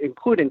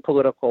 including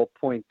political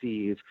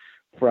appointees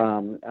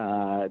from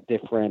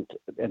different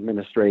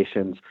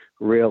administrations,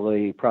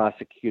 really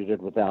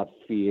prosecuted without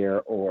fear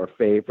or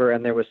favor.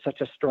 And there was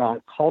such a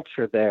strong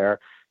culture there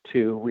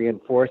to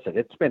reinforce it.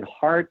 It's been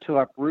hard to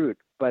uproot,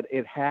 but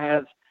it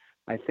has,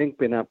 I think,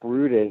 been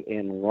uprooted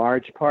in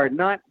large part,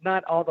 not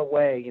all the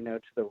way, to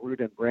the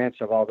root and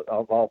branch of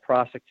all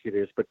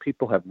prosecutors, but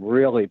people have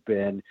really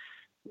been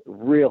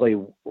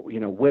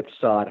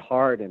whipsawed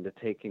hard into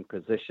taking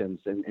positions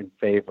in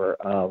favor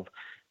of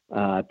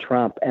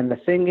Trump. And the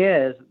thing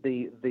is,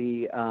 the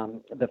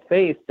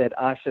faith that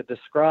Asha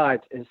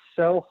describes is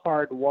so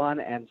hard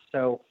won and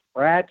so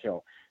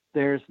fragile.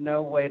 There's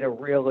no way to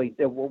really,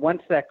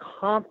 once that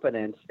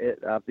confidence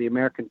of the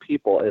American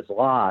people is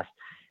lost,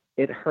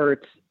 it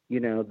hurts,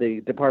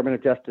 the Department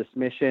of Justice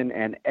mission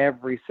and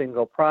every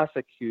single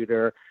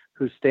prosecutor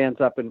who stands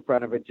up in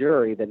front of a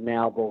jury that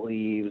now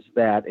believes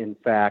that, in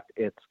fact,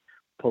 it's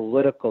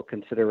political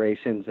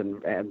considerations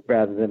and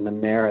rather than the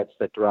merits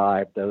that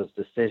drive those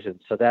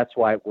decisions. So that's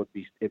why it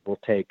will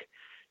take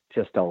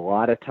just a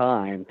lot of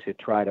time to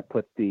try to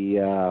put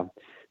the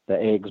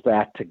eggs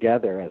back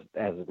together,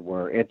 as it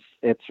were.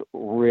 It's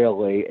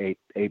really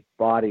a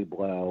body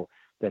blow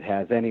that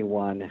has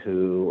anyone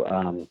who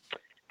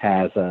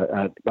has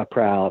a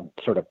proud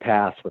sort of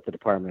past with the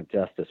Department of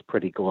Justice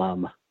pretty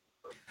glum.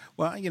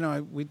 Well,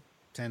 we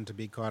tend to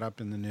be caught up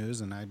in the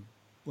news, and I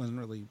wasn't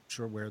really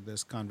sure where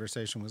this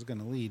conversation was going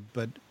to lead,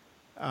 but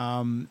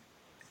I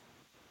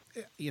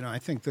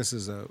think this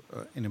is an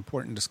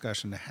important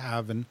discussion to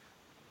have. And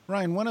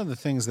Ryan, one of the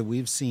things that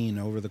we've seen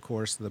over the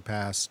course of the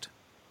past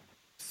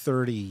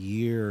 30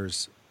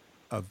 years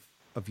of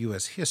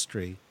U.S.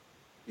 history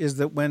is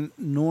that when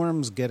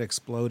norms get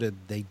exploded,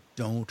 they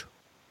don't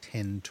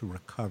tend to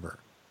recover.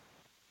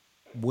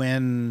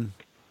 When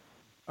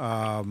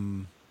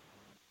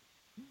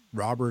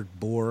Robert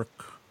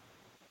Bork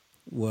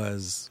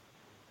was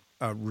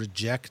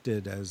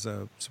rejected as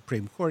a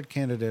Supreme Court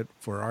candidate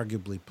for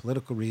arguably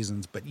political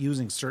reasons, but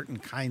using certain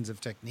kinds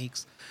of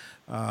techniques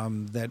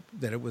that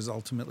it was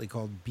ultimately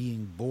called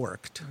being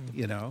borked,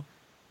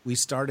 we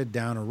started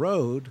down a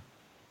road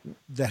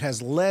that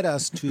has led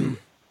us to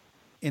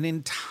an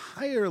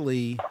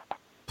entirely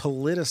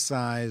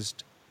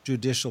politicized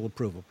judicial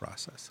approval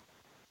process.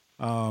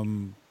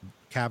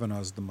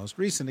 Kavanaugh's the most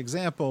recent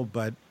example,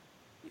 but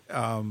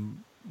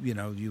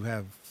you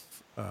have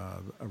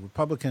a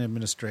Republican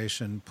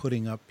administration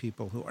putting up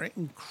people who are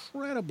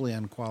incredibly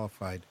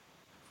unqualified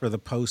for the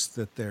posts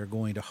that they're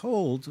going to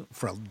hold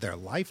for their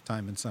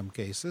lifetime in some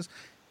cases,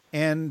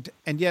 and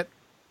yet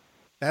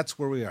that's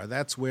where we are.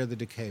 That's where the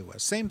decay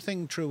was. Same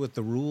thing true with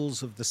the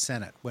rules of the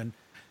Senate. When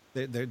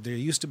there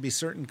used to be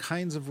certain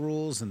kinds of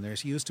rules and there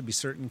used to be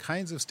certain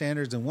kinds of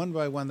standards, and one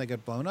by one they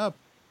get blown up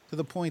to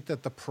the point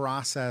that the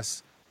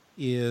process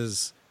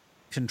is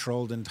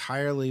controlled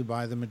entirely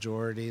by the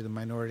majority. The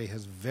minority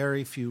has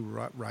very few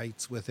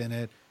rights within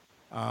it,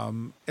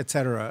 et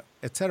cetera,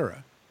 et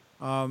cetera.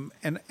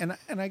 And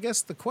I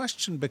guess the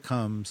question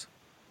becomes,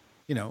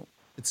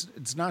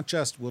 it's not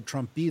just will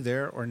Trump be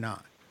there or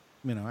not.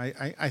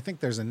 I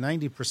think there's a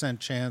 90%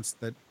 chance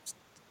that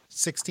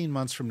 16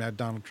 months from now,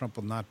 Donald Trump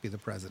will not be the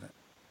president.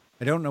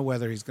 I don't know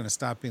whether he's going to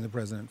stop being the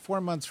president 4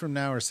 months from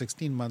now or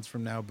 16 months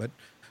from now, but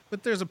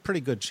there's a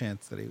pretty good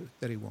chance that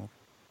he won't.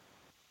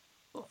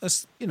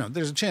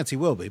 There's a chance he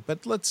will be,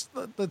 but let's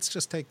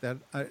just take that,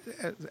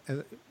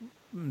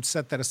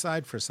 set that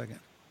aside for a second.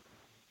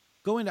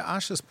 Going to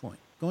Asha's point,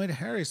 going to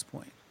Harry's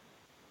point,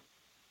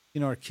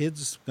 are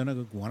kids going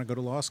to want to go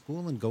to law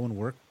school and go and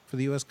work for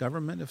the U.S.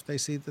 government if they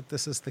see that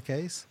this is the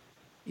case?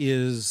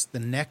 Is the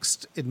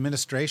next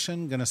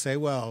administration going to say,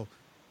 well,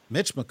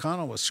 Mitch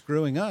McConnell was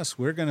screwing us,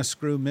 we're going to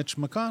screw Mitch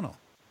McConnell?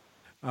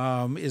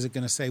 Is it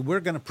going to say, we're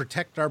going to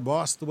protect our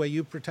boss the way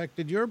you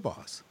protected your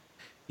boss?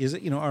 Is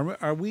it,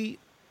 are we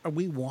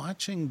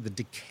watching the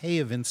decay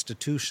of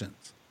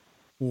institutions,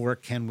 or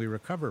can we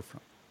recover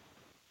from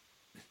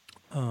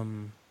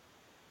it?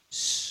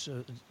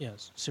 So,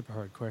 yes, super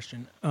hard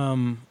question.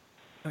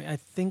 I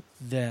think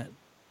that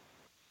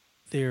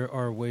there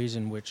are ways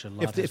in which a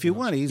lot. If you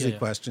want easy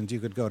questions, you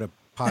could go to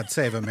Pod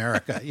Save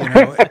America.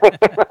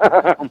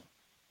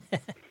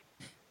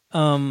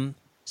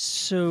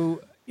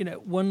 So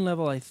one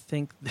level I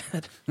think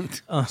that.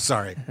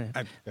 Sorry.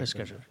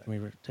 Discussion.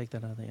 Can we take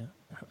that out of the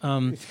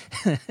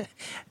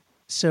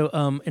So,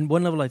 in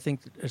one level, I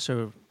think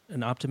so.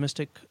 An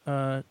optimistic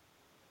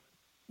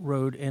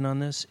road in on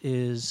this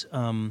is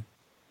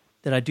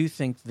that I do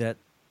think that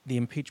the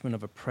impeachment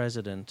of a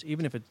president,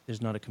 even if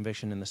there's not a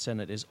conviction in the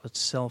Senate, is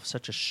itself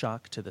such a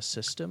shock to the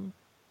system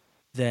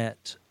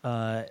that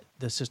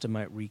the system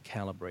might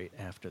recalibrate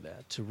after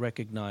that to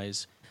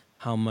recognize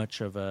how much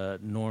of a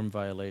norm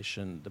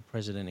violation the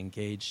president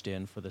engaged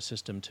in for the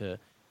system to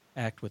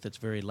act with its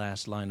very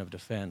last line of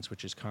defense,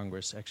 which is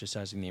Congress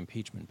exercising the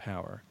impeachment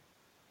power.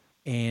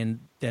 And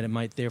that it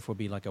might therefore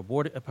be like a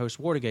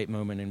post-Watergate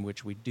moment in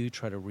which we do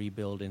try to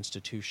rebuild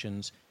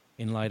institutions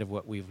in light of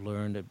what we've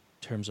learned in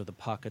terms of the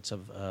pockets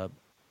of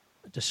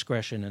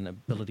discretion and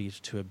ability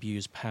to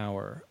abuse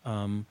power,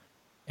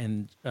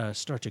 and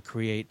start to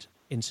create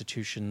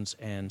institutions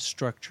and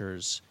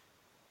structures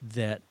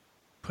that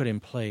put in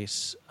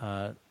place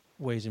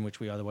ways in which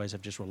we otherwise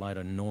have just relied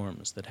on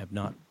norms that have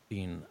not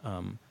been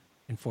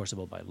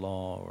enforceable by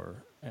law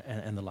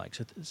and the like.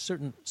 So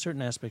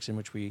certain aspects in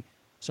which we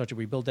start to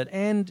rebuild that,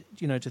 and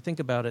to think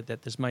about it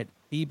that this might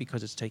be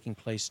because it's taking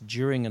place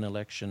during an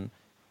election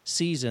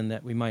season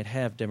that we might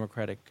have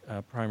Democratic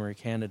primary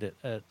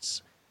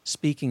candidates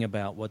speaking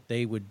about what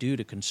they would do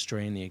to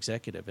constrain the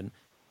executive. And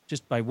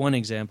just by one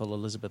example,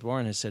 Elizabeth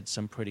Warren has said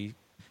some pretty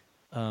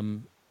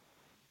let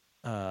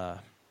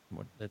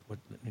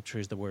me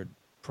choose the word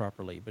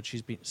properly, but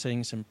she's been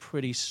saying some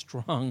pretty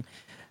strong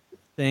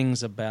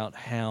things about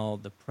how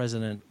the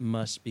president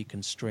must be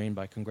constrained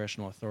by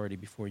congressional authority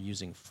before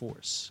using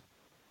force,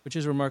 which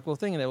is a remarkable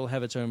thing, and that will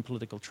have its own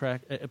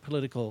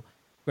political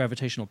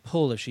gravitational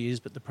pull if she is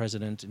but the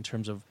president in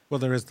terms of... Well,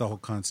 there is the whole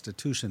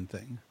Constitution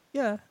thing.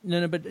 Yeah,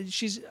 no, but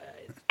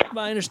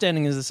my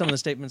understanding is that some of the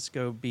statements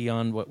go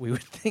beyond what we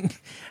would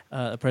think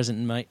a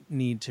president might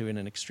need to, in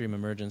an extreme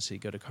emergency,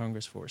 go to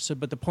Congress for. So,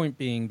 but the point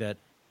being that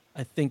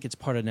I think it's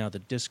part of now the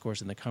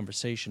discourse and the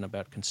conversation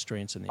about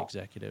constraints in the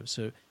executive.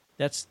 So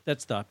that's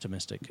the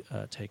optimistic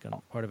take on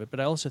part of it.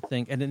 But I also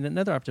think, and in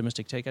another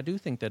optimistic take, I do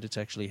think that it's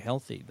actually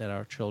healthy that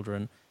our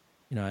children,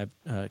 I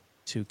have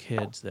 2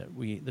 kids, that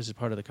this is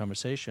part of the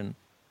conversation,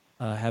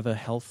 have a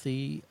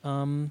healthy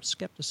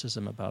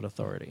skepticism about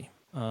authority.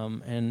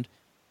 And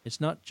it's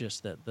not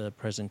just that the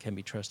president can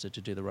be trusted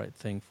to do the right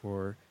thing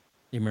for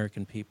the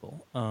American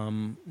people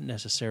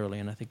necessarily,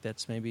 and I think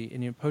that's maybe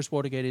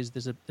post-Watergate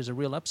there's a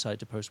real upside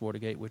to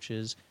post-Watergate, which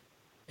is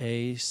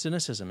a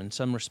cynicism in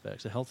some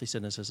respects, a healthy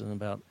cynicism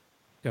about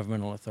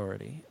governmental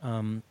authority.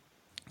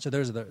 So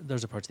those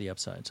are parts of the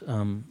upsides,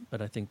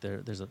 but I think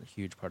there's a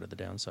huge part of the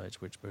downsides,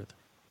 which both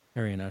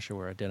Harry and Asha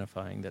were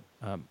identifying, that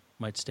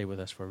might stay with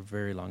us for a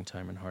very long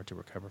time and hard to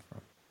recover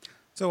from.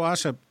 So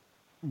Asha,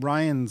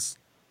 Ryan's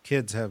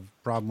kids have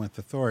problem with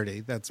authority.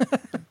 That's,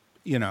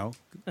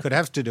 could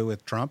have to do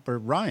with Trump or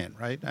Ryan,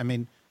 right? I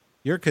mean,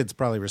 your kids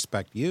probably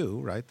respect you,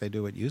 right? They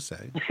do what you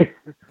say.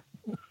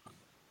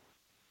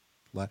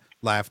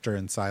 Laughter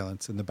and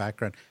silence in the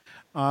background.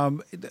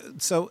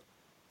 So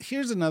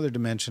here's another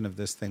dimension of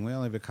this thing. We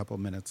only have a couple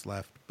minutes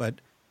left,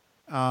 but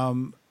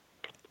the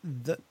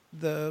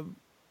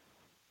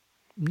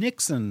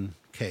Nixon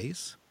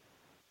case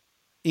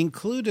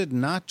included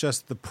not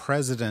just the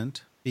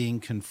president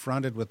being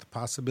confronted with the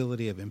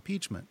possibility of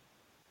impeachment,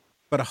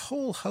 but a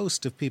whole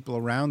host of people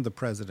around the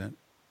president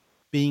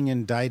being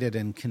indicted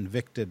and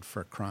convicted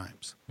for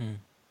crimes.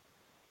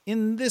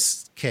 In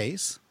this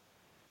case,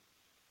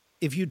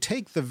 if you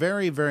take the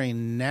very, very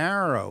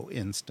narrow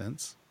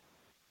instance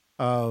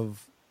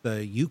of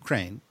the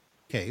Ukraine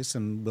case,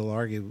 and we'll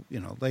argue,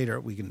 later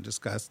we can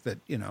discuss that,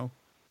 there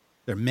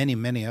are many,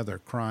 many other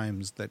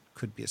crimes that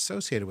could be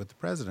associated with the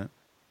president.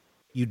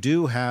 You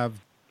do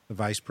have the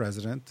vice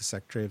president, the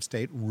secretary of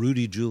state,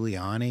 Rudy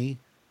Giuliani,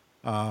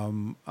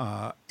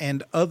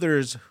 and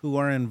others who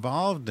are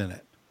involved in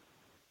it.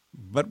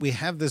 But we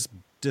have this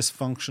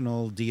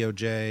dysfunctional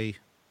DOJ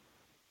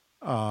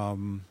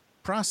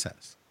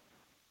process.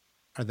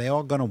 Are they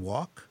all going to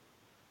walk?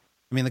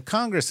 I mean, the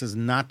Congress is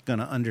not going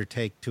to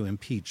undertake to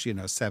impeach,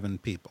 7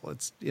 people.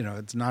 It's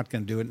not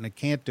going to do it, and it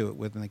can't do it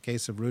within the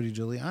case of Rudy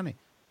Giuliani.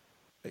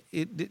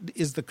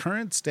 Is the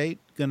current state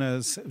going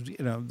to,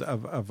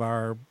 of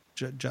our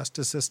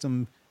justice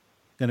system,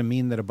 going to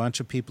mean that a bunch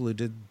of people who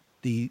did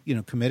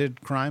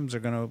committed crimes are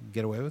going to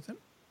get away with it?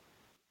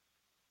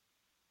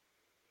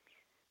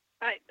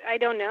 I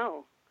don't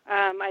know.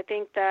 I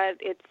think that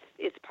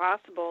it's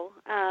possible,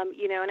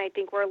 and I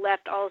think we're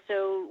left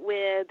also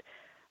with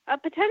a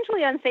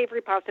potentially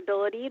unsavory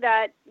possibility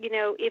that,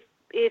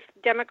 if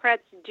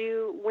Democrats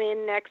do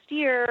win next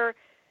year,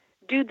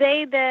 do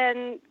they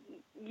then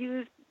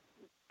use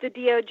the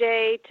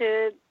DOJ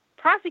to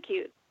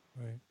prosecute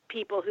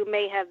people who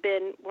may have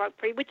been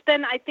free, which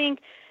then I think,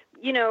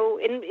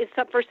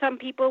 for some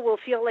people will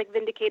feel like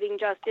vindicating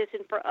justice,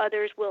 and for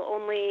others will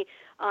only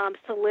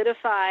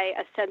solidify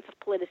a sense of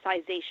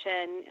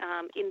politicization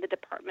in the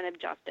Department of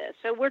Justice.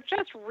 So we're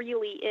just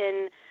really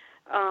in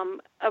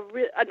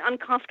an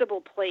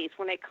uncomfortable place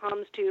when it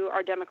comes to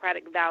our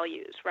democratic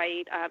values,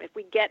 right? If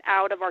we get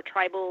out of our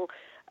tribal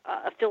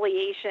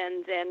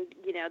affiliations and,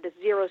 this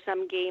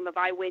zero-sum game of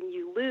I win,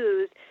 you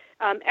lose,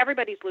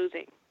 everybody's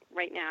losing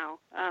right now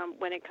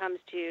when it comes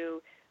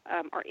to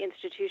our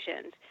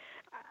institutions.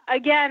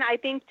 Again, I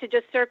think to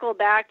just circle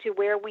back to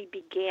where we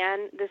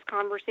began this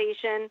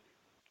conversation,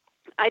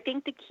 I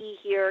think the key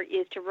here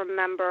is to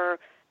remember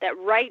that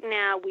right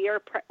now we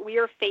are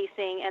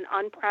facing an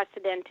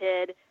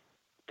unprecedented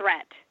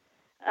threat,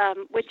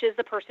 which is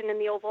the person in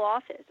the Oval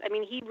Office. I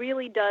mean, he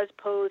really does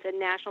pose a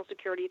national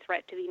security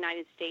threat to the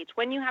United States.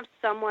 When you have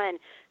someone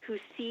who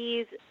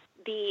sees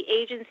the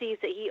agencies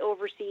that he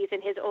oversees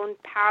and his own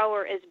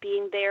power as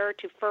being there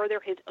to further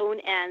his own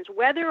ends,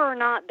 whether or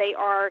not they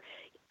are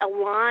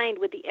aligned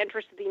with the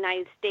interests of the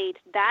United States,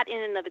 that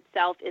in and of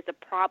itself is a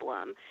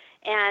problem.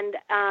 And,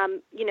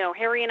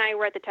 Harry and I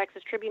were at the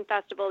Texas Tribune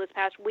Festival this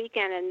past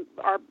weekend, and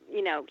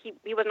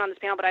he wasn't on this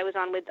panel, but I was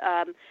on with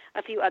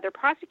a few other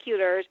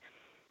prosecutors.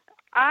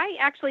 I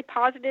actually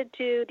posited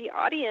to the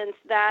audience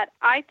that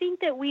I think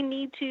that we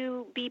need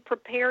to be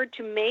prepared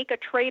to make a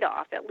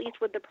trade-off, at least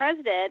with the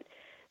president,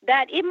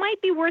 that it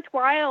might be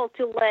worthwhile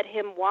to let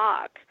him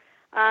walk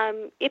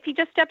if he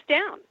just steps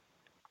down.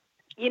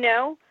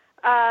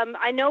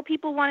 I know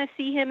people want to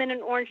see him in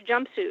an orange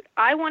jumpsuit.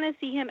 I want to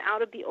see him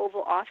out of the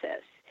Oval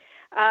Office.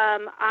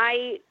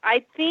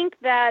 I think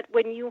that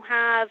when you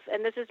have,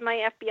 and this is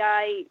my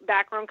FBI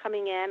background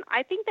coming in,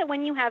 I think that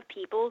when you have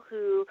people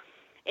who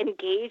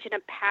engage in a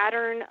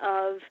pattern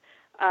of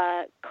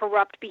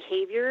corrupt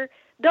behavior,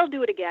 they'll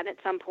do it again at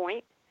some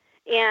point.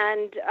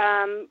 And,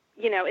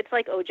 it's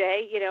like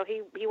OJ,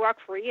 he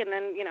walked free and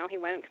then, he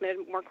went and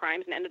committed more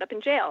crimes and ended up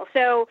in jail.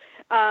 So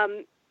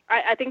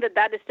I think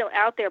that is still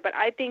out there, but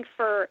I think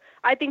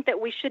that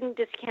we shouldn't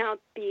discount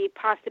the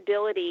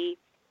possibility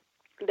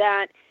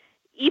that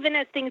even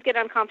as things get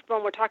uncomfortable,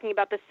 and we're talking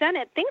about the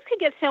Senate, things could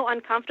get so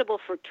uncomfortable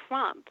for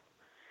Trump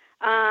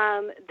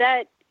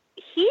that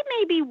he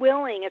may be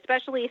willing,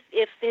 especially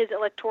if his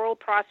electoral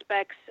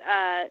prospects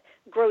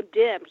grow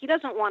dim, he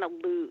doesn't want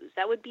to lose.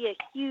 That would be a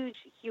huge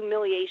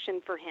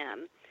humiliation for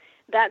him.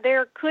 That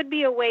there could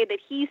be a way that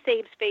he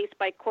saves face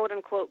by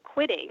quote-unquote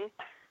quitting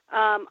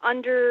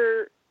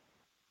under,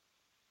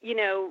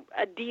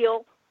 a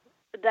deal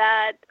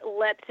that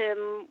lets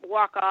him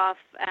walk off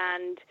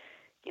and,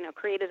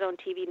 create his own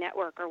TV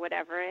network or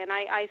whatever. And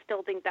I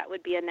still think that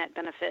would be a net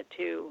benefit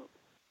to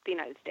the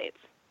United States.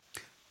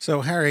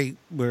 So, Harry,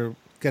 we're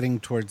getting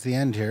towards the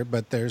end here,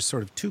 but there's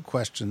sort of two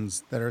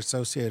questions that are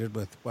associated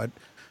with what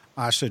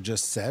Asha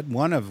just said,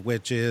 one of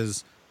which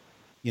is,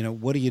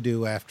 what do you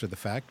do after the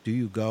fact? Do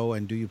you go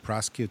and do you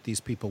prosecute these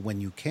people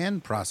when you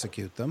can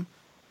prosecute them?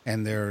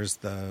 And there's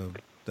the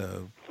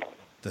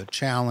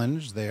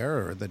challenge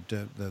there, or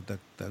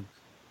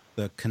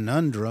the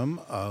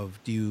conundrum of,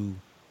 do you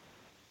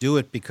do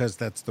it because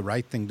that's the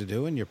right thing to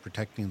do and you're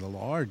protecting the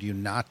law, or do you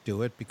not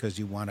do it because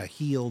you want to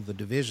heal the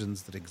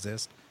divisions that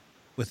exist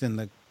within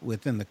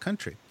the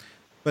country?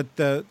 But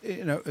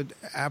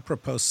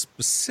apropos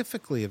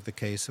specifically of the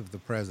case of the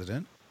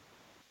president,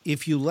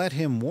 if you let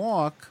him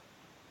walk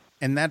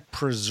and that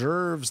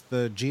preserves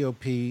the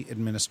GOP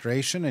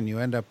administration and you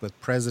end up with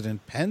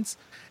President Pence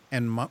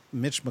and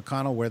Mitch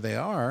McConnell where they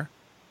are,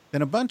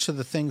 then a bunch of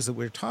the things that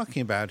we're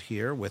talking about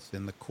here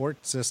within the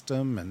court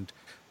system and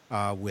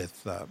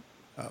with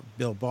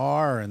Bill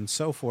Barr and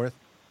so forth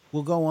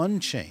will go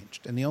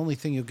unchanged. And the only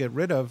thing you'll get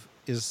rid of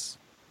is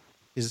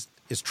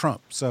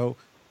Trump. So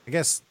I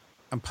guess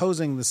I'm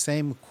posing the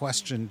same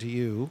question to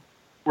you.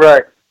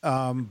 Right.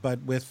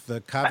 But with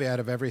the caveat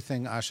of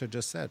everything Asha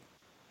just said.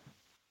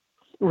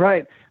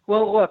 Right.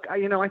 Well, look,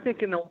 I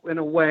think in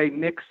a way,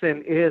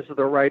 Nixon is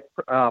the right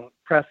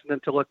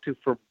precedent to look to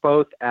for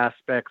both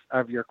aspects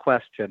of your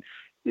question.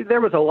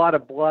 There was a lot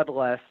of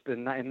bloodlust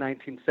in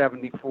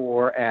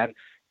 1974 and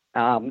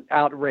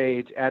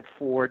outrage at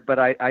Ford, but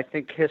I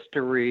think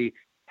history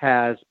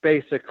has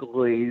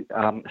basically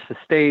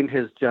sustained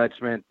his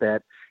judgment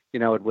that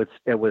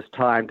it was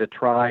time to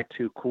try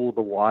to cool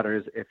the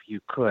waters if you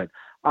could.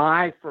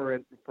 I, for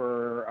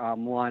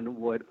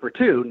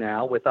two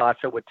now with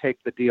Asha, would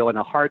take the deal in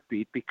a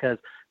heartbeat because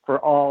for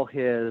all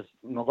his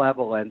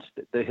malevolence,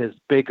 his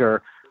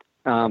bigger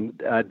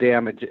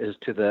damage is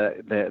to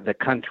the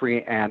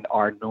country and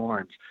our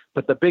norms.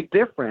 But the big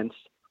difference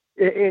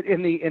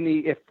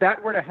if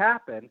that were to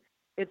happen,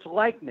 it's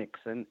like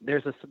Nixon.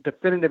 There's a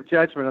definitive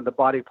judgment of the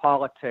body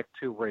politic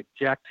to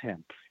reject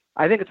him.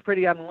 I think it's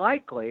pretty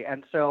unlikely,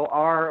 and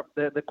so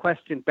the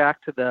question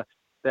back to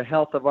the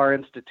health of our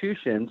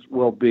institutions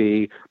will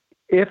be,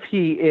 if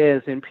he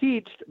is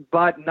impeached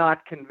but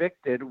not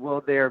convicted,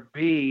 will there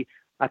be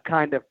a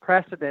kind of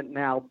precedent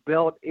now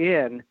built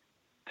in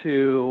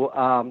to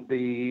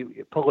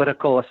the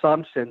political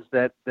assumptions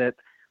that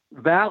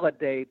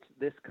validates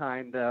this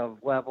kind of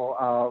level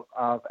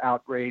of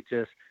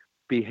outrageous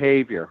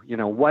behavior?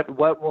 What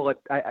will it?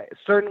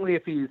 Certainly,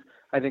 if he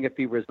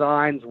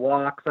resigns,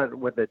 walks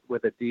with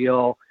a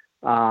deal,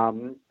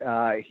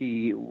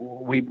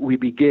 we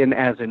begin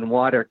as in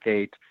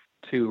Watergate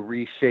to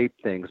reshape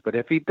things. But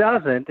if he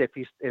doesn't,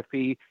 if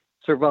he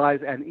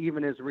survives and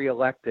even is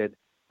reelected,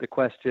 the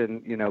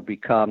question,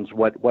 becomes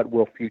what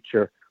will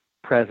future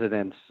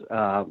presidents,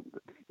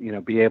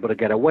 be able to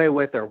get away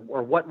with, or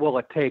what will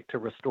it take to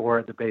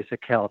restore the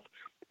basic health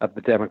of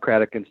the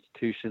democratic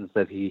institutions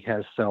that he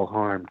has so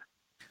harmed.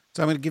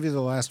 So I'm going to give you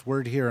the last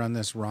word here on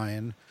this,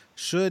 Ryan.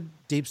 Should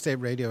Deep State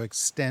Radio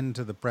extend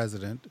to the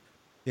president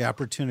the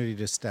opportunity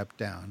to step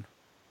down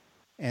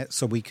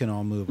so we can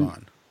all move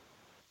on?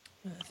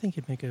 I think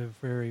you'd make a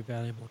very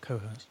valuable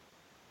co-host.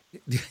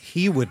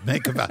 He would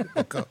make a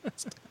valuable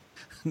co-host.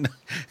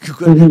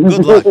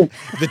 Good luck.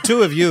 The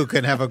two of you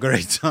can have a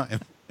great time.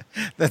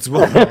 That's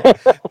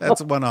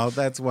one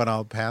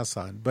I'll pass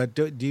on. But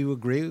do you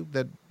agree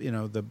that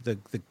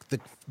the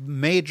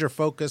major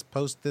focus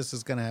post this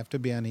is going to have to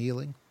be on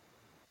healing?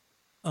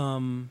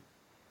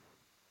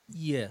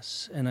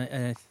 Yes, and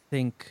I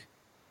think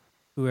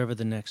whoever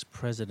the next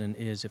president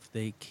is, if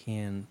they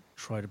can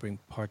try to bring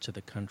parts of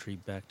the country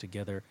back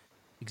together,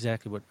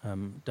 exactly what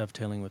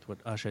dovetailing with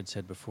what Asha had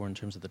said before in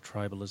terms of the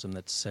tribalism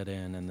that's set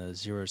in and the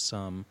zero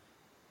sum,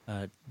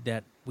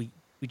 that we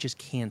just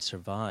can't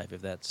survive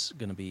if that's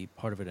going to be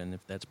part of it, and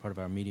if that's part of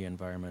our media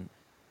environment.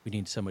 We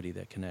need somebody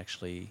that can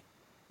actually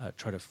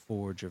try to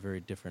forge a very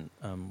different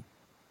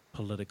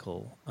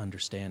political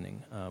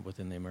understanding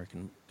within the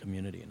American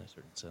community in a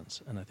certain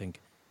sense, and I think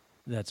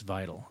that's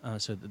vital.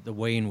 So the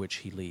way in which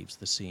he leaves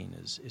the scene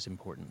is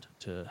important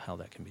to how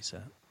that can be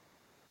set.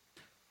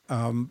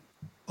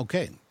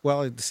 Okay.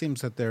 Well, it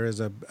seems that there is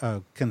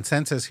a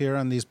consensus here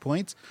on these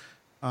points.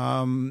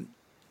 And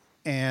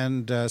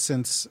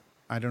since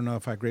I don't know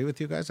if I agree with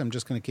you guys, I'm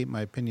just going to keep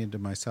my opinion to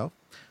myself.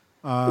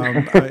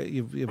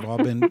 You've all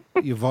been.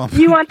 You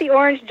want the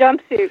orange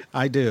jumpsuit?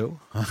 I do.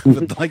 I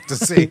would like to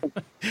see.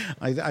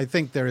 I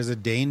think there is a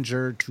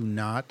danger to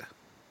not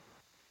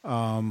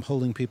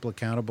holding people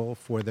accountable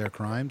for their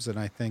crimes, and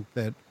I think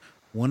that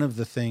one of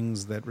the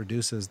things that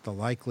reduces the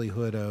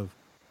likelihood of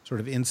sort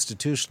of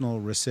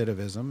institutional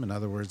recidivism, in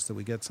other words, that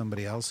we get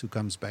somebody else who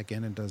comes back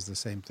in and does the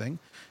same thing,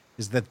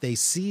 is that they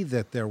see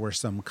that there were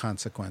some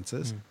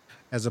consequences,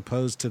 as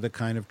opposed to the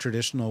kind of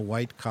traditional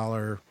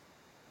white-collar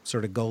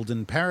sort of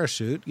golden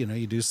parachute.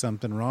 You do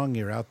something wrong,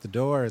 you're out the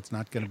door, it's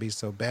not going to be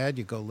so bad,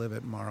 you go live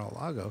at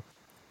Mar-a-Lago.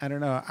 I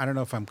don't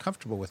know if I'm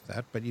comfortable with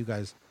that, but you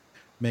guys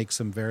make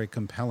some very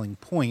compelling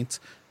points.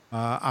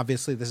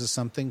 Obviously, this is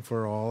something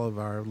for all of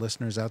our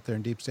listeners out there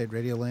in Deep State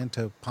Radio land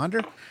to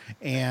ponder,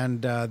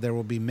 and there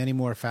will be many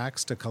more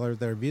facts to color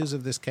their views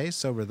of this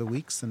case over the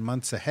weeks and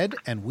months ahead,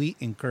 and we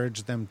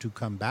encourage them to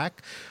come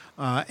back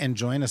and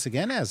join us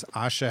again, as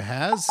Asha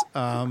has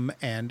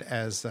and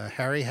as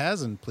Harry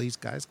has, and please,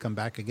 guys, come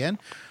back again.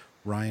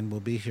 Ryan will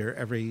be here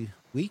every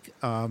week,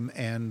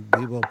 and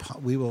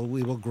we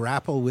will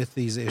grapple with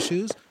these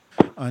issues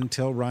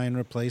until Ryan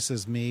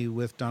replaces me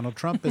with Donald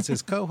Trump as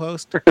his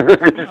co-host in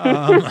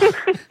the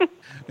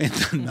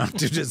not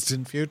too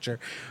distant future.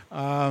 In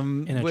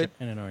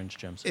an orange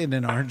jumpsuit. In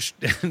an orange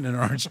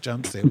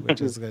jumpsuit, which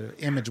is an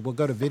image. We'll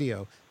go to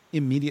video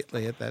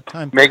immediately at that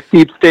time. Make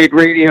Deep State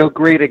Radio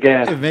great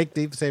again. Make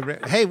Deep State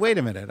Radio. Hey, wait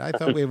a minute. I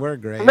thought we were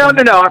great. No,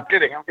 I'm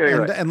kidding.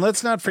 And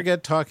let's not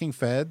forget Talking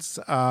Feds,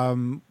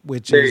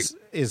 which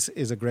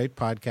is a great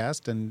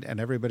podcast, and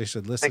everybody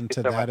should listen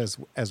to that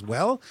as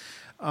well.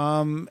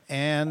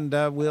 And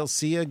we'll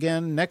see you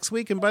again next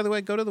week. And by the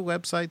way, go to the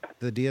website,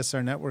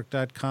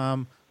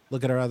 thedsrnetwork.com,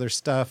 look at our other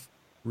stuff,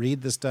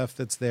 read the stuff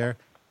that's there,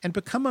 and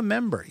become a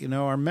member.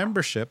 Our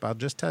membership, I'll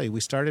just tell you,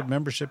 we started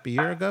membership a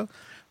year ago.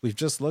 We've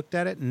just looked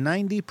at it.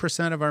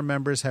 90% of our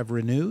members have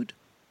renewed.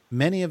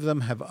 Many of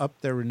them have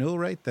upped their renewal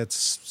rate. That's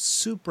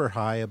super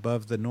high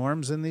above the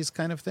norms in these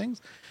kind of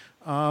things.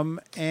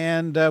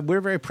 And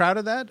we're very proud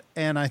of that.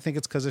 And I think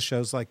it's because of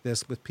shows like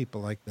this with people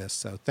like this.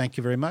 So thank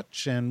you very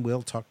much, and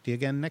we'll talk to you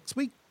again next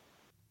week.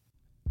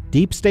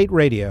 Deep State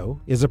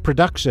Radio is a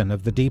production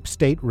of the Deep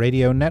State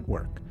Radio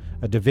Network,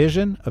 a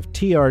division of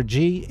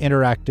TRG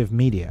Interactive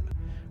Media.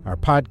 Our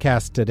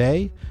podcast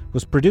today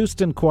was produced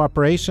in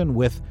cooperation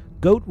with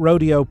Goat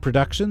Rodeo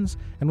Productions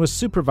and was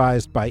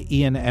supervised by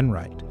Ian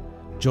Enright.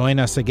 Join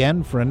us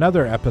again for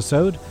another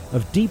episode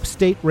of Deep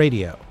State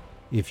Radio.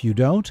 If you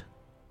don't,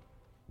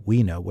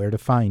 we know where to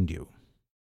find you.